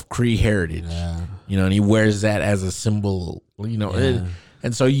of Kree heritage, you know, and he wears that as a symbol, you know.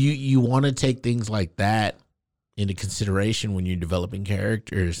 And so you want to take things like that into consideration when you're developing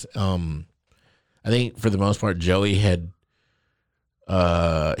characters. I think for the most part, Joey he'd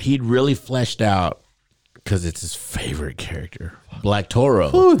really fleshed out, because it's his favorite character, Black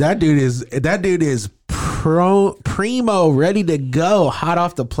Toro. Ooh, that dude is primo, ready to go, hot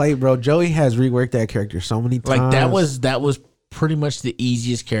off the plate, bro. Joey has reworked that character so many times. Like that was pretty much the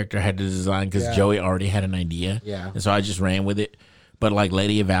easiest character I had to design, because Joey already had an idea. Yeah. And so I just ran with it. But like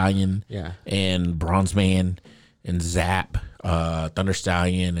Lady Avalion, and Bronze Man and Zap, Thunder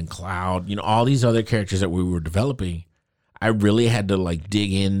Stallion and Cloud, you know, all these other characters that we were developing, I really had to like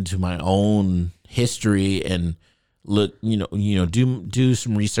dig into my own history and look, you know, do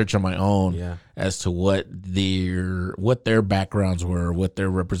some research on my own as to what their backgrounds were, what their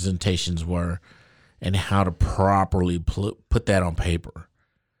representations were, and how to properly put that on paper,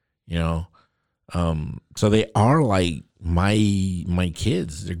 you know. So they are like my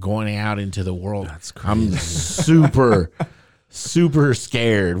kids. They're going out into the world. That's crazy. I'm super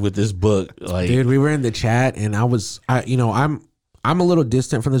scared with this book. Like, dude, we were in the chat and I'm a little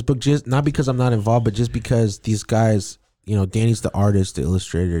distant from this book, just not because I'm not involved, but just because these guys, you know, Danny's the artist, the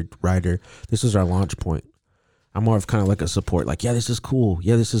illustrator, writer. This is our launch point. I'm more of kind of like a support, like, yeah, this is cool.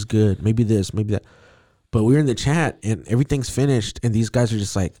 Yeah, this is good. Maybe this, maybe that. But we're in the chat and everything's finished and these guys are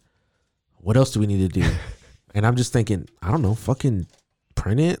just like, what else do we need to do? And I'm just thinking, I don't know, fucking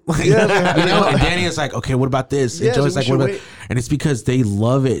print it? Like, Yeah, you know. And Danny is like, okay, what about this? And Yeah, Joey's so we like, what should about? wait. And it's because they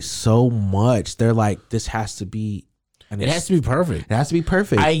love it so much. They're like, this has to be. And It has to be perfect. It has to be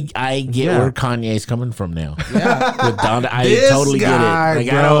perfect. I get Yeah. where Kanye's coming from now. yeah, With Donda, I this totally guy,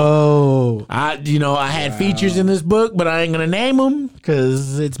 get it. Like, bro. I had features in this book, but I ain't gonna name them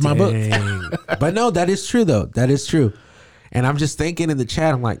because it's my book. Dang. But no, that is true though. That is true. And I'm just thinking in the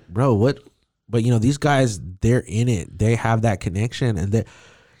chat, I'm like, bro, what? But these guys, they're in it. They have that connection, and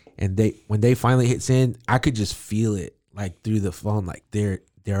they when they finally hits in, I could just feel it like through the phone. Like they're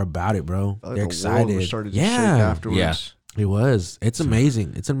about it, bro. Like They're the world was excited. started to shake Yeah, afterwards. Yeah. it was. It's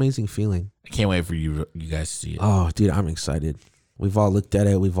amazing. It's an amazing feeling. I can't wait for you guys to see it. Oh, dude, I'm excited. We've all looked at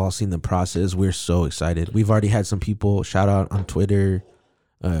it. We've all seen the process. We're so excited. We've already had some people shout out on Twitter.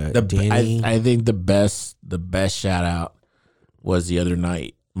 Danny. I think the best shout out was the other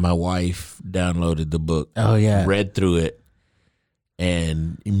night. My wife downloaded the book. Oh, yeah. Read through it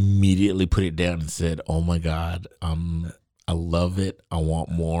and immediately put it down and said, "Oh my God, I love it. I want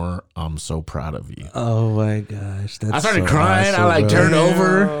more. I'm so proud of you." Oh my gosh, that's I started so crying. awesome, I like bro. turned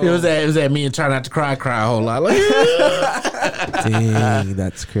over. It was that me and trying not to cry a whole lot. Like, Dang,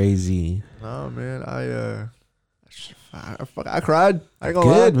 that's crazy. Oh man, I cried. I ain't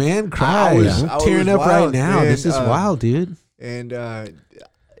gonna Good lie. man, cry. I I'm tearing was up right wild, now. man. This is wild, dude. And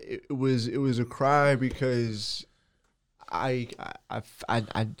it was a cry because I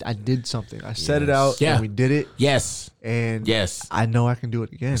did something. I set it out. Yeah. And we did it. yes, And yes. I know I can do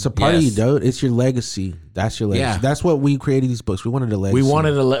it again. It's a part of you, Yes. dude. It's your legacy. That's your legacy. Yeah. That's what we created these books. We wanted a legacy. We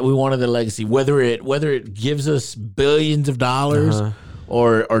wanted the legacy, whether it gives us billions of dollars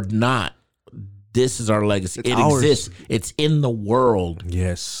or not. This is our legacy. It's it ours. exists. It's in the world,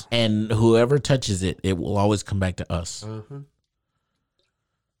 Yes. and whoever touches it, it will always come back to us.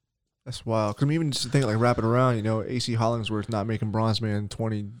 That's wild. Because even just think like wrapping around, AC Hollingsworth not making Bronze Man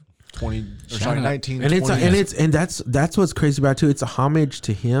 1920. And that's what's crazy about it too. It's a homage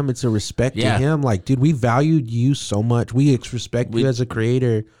to him. It's a respect to Yeah. him. Like, dude, we valued you so much. We respect you as a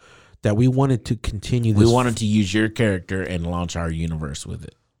creator that we wanted to continue this. We wanted to use your character and launch our universe with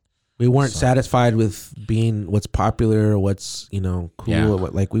it. We weren't satisfied with being what's popular or what's cool. Yeah. Or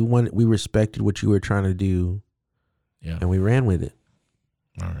what, like we respected what you were trying to do, Yeah. and we ran with it.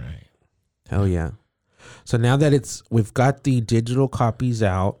 All right. Hell yeah! So now that we've got the digital copies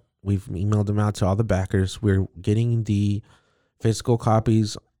out, we've emailed them out to all the backers. We're getting the physical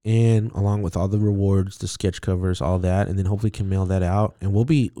copies in along with all the rewards, the sketch covers, all that, and then hopefully can mail that out. And we'll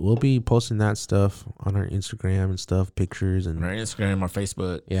be posting that stuff on our Instagram and stuff, pictures and Our Instagram, our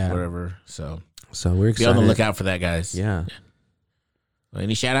Facebook, Yeah. whatever. So so we're be excited. on the lookout for that, guys. Yeah.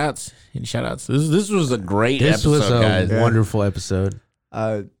 Any shout outs? This was a great This episode, was a guys. wonderful episode.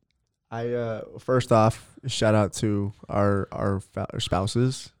 I first off, shout out to our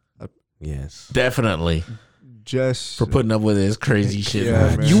spouses. Yes. Definitely Just for putting up with this crazy shit. Yeah,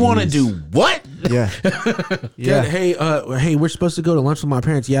 man. man. You want to do what? yeah, Yeah. Hey, we're supposed to go to lunch with my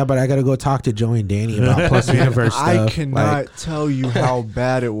parents. Yeah, but I got to go talk to Joey and Danny about Plus Universe stuff. I cannot Like, tell you how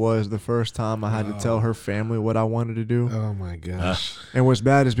bad it was the first time I had to tell her family what I wanted to do. oh my gosh. And what's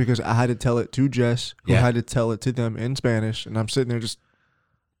bad is because I had to tell it to Jess, who Yeah. had to tell it to them in Spanish, and I'm sitting there just,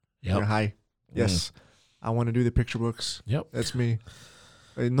 Yep. hi, yes, I want to do the picture books. Yep. That's me.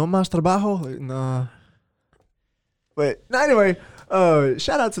 No más trabajo, no. But anyway,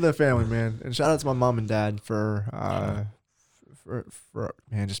 shout out to the family, man, and shout out to my mom and dad for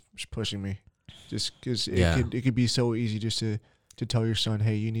man, just pushing me, just because it could be so easy just to tell your son,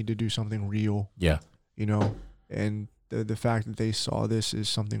 hey, you need to do something real, Yeah. and the fact that they saw this as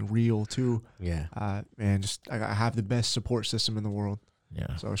something real too, Yeah. man, just I have the best support system in the world,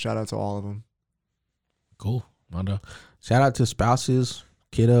 Yeah. so shout out to all of them. Cool. Mondo. Shout out to spouses,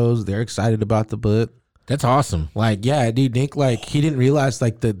 kiddos. They're excited about the book. That's awesome. Like, yeah, dude, Nick, like, he didn't realize,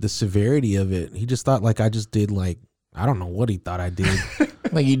 like, the severity of it. He just thought, like, I just did, like, I don't know what he thought I did.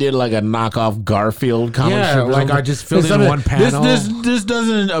 Like you did like a knockoff Garfield comic Yeah, strip or like something. I just filled in Something- one panel. This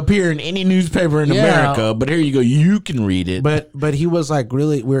doesn't appear in any newspaper in Yeah. America, but here you go. You can read it. But he was, like,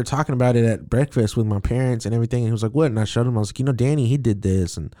 really, we were talking about it at breakfast with my parents and everything. And he was like, what? And I showed him, I was like, Danny, he did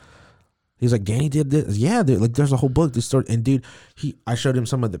this. And he's like, Danny did this. Yeah, there's a whole book. This story, and dude, I showed him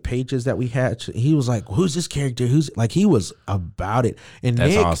some of the pages that we had. He was like, "Who's this character? Who's like?" He was about it. And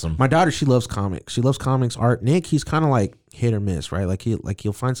That's Nick, awesome. My daughter, she loves comics. She loves comics, art. Nick, he's kind of like hit or miss, right? Like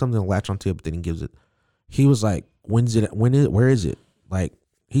he'll find something to latch onto, but then he gives it. He was like, where is it? Like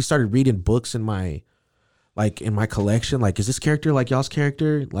he started reading books in my collection. Like, is this character like y'all's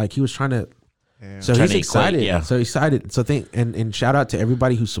character? Like he was trying to. So Trying he's to equate, excited. yeah. So excited. So and shout out to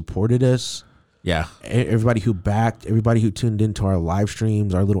everybody who supported us. Yeah. Everybody who backed, everybody who tuned into our live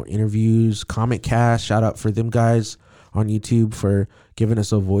streams, our little interviews, Comment Cast, shout out for them guys on YouTube for giving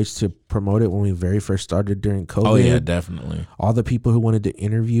us a voice to promote it when we very first started during COVID. Oh, yeah, definitely. All the people who wanted to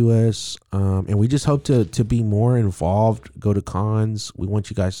interview us. And we just hope to be more involved, go to cons. We want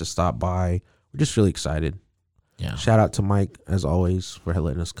you guys to stop by. We're just really excited. Yeah. Shout out to Mike, as always, for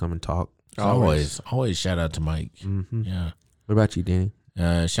letting us come and talk. Always shout out to Mike. Mm-hmm. Yeah. What about you, Danny?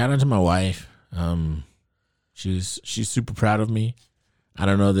 Shout out to my wife. She's super proud of me. I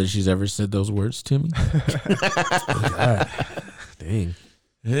don't know that she's ever said those words to me. Dang.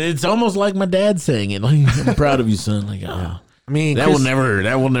 It's almost like my dad saying it. Like, I'm proud of you, son. Like, I mean, that will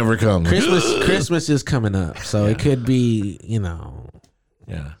never come. Christmas is coming up, so it could be,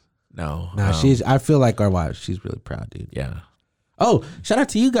 Yeah. No. I feel like our wife, she's really proud, dude. Yeah. Oh, shout out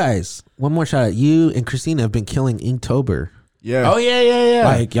to you guys. One more shout out. You and Christina have been killing Inktober. Yeah. Oh, yeah.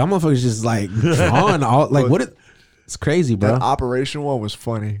 Like, y'all motherfuckers just like drawing all, like, it's crazy, bro. That Operation one was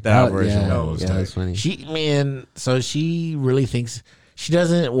funny. That operation yeah, was that's funny. She really thinks she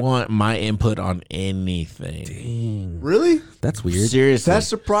doesn't want my input on anything. Dang. Really? That's weird. Seriously. That's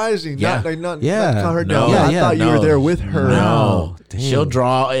surprising. Yeah. Not Yeah. cut her No. down. Yeah, I thought you were there with her. No. Dang. She'll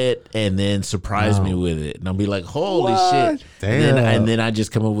draw it and then surprise me with it. And I'll be like, holy What? shit. Damn. And then I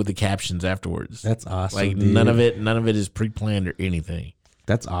just come up with the captions afterwards. That's awesome. Like dude. none of it is pre-planned or anything.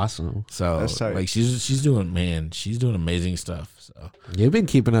 That's awesome. So That's tight. like she's doing amazing stuff. So You've been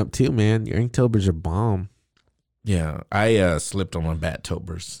keeping up too, man. Your Inktober's are bomb. yeah, I slipped on my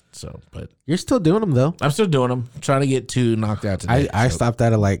Bat-tobers. So, but You're still doing them though. I'm still doing them. Trying to get 2 knocked out today. I so. stopped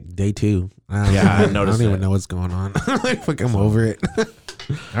that at like day 2. Yeah, I noticed I don't even that. know what's going on. Like, I'm over it. All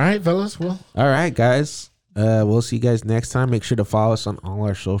right, fellas. Well, All right, guys. We'll see you guys next time. Make sure to follow us on all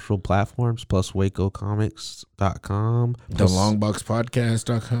our social platforms, plus WacoComics.com. the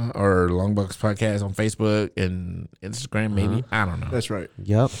longboxpodcast.com or Longbox Podcast on Facebook and Instagram, maybe. I don't know. That's right.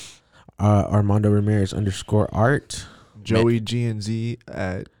 Yep. Armando Ramirez _art. Joey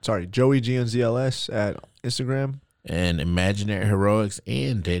GNZLS at Instagram. And Imaginary Heroics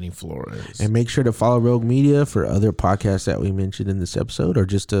and Danny Flores. And make sure to follow Rogue Media for other podcasts that we mentioned in this episode, or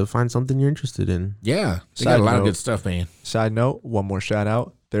just to find something you're interested in. yeah, they Side got a lot of note. good stuff, man. Side note, one more shout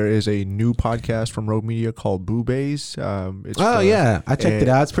out. There is a new podcast from Rogue Media called Boobays. Yeah, I checked it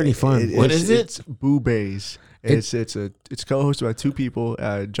out. It's pretty fun. What is it? It's Boobays. It's co-hosted by 2 people,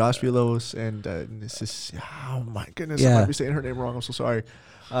 Josh Villos and this is, oh my goodness, I Yeah. might be saying her name wrong. I'm so sorry.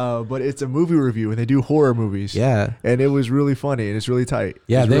 But it's a movie review and they do horror movies. Yeah. And it was really funny and it's really tight.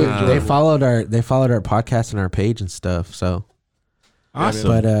 Yeah, It's they really they enjoyable. followed our podcast and our page and stuff. So, Awesome.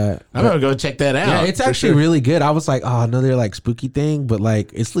 but I'm going to go check that out. yeah, it's actually really good. I was like, oh, another like spooky thing, but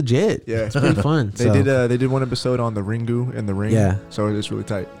like it's legit. Yeah. It's pretty fun. They did one episode on the Ringu and the Ring. Yeah. So it's really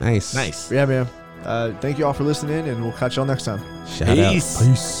tight. Nice. Nice. But yeah, man. Thank you all for listening and we'll catch y'all next time. Shout Peace. out.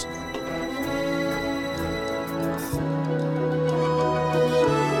 Peace.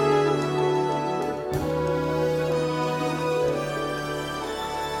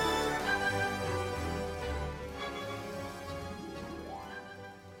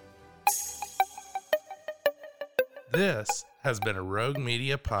 This has been a Rogue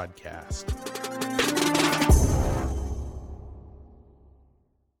Media podcast.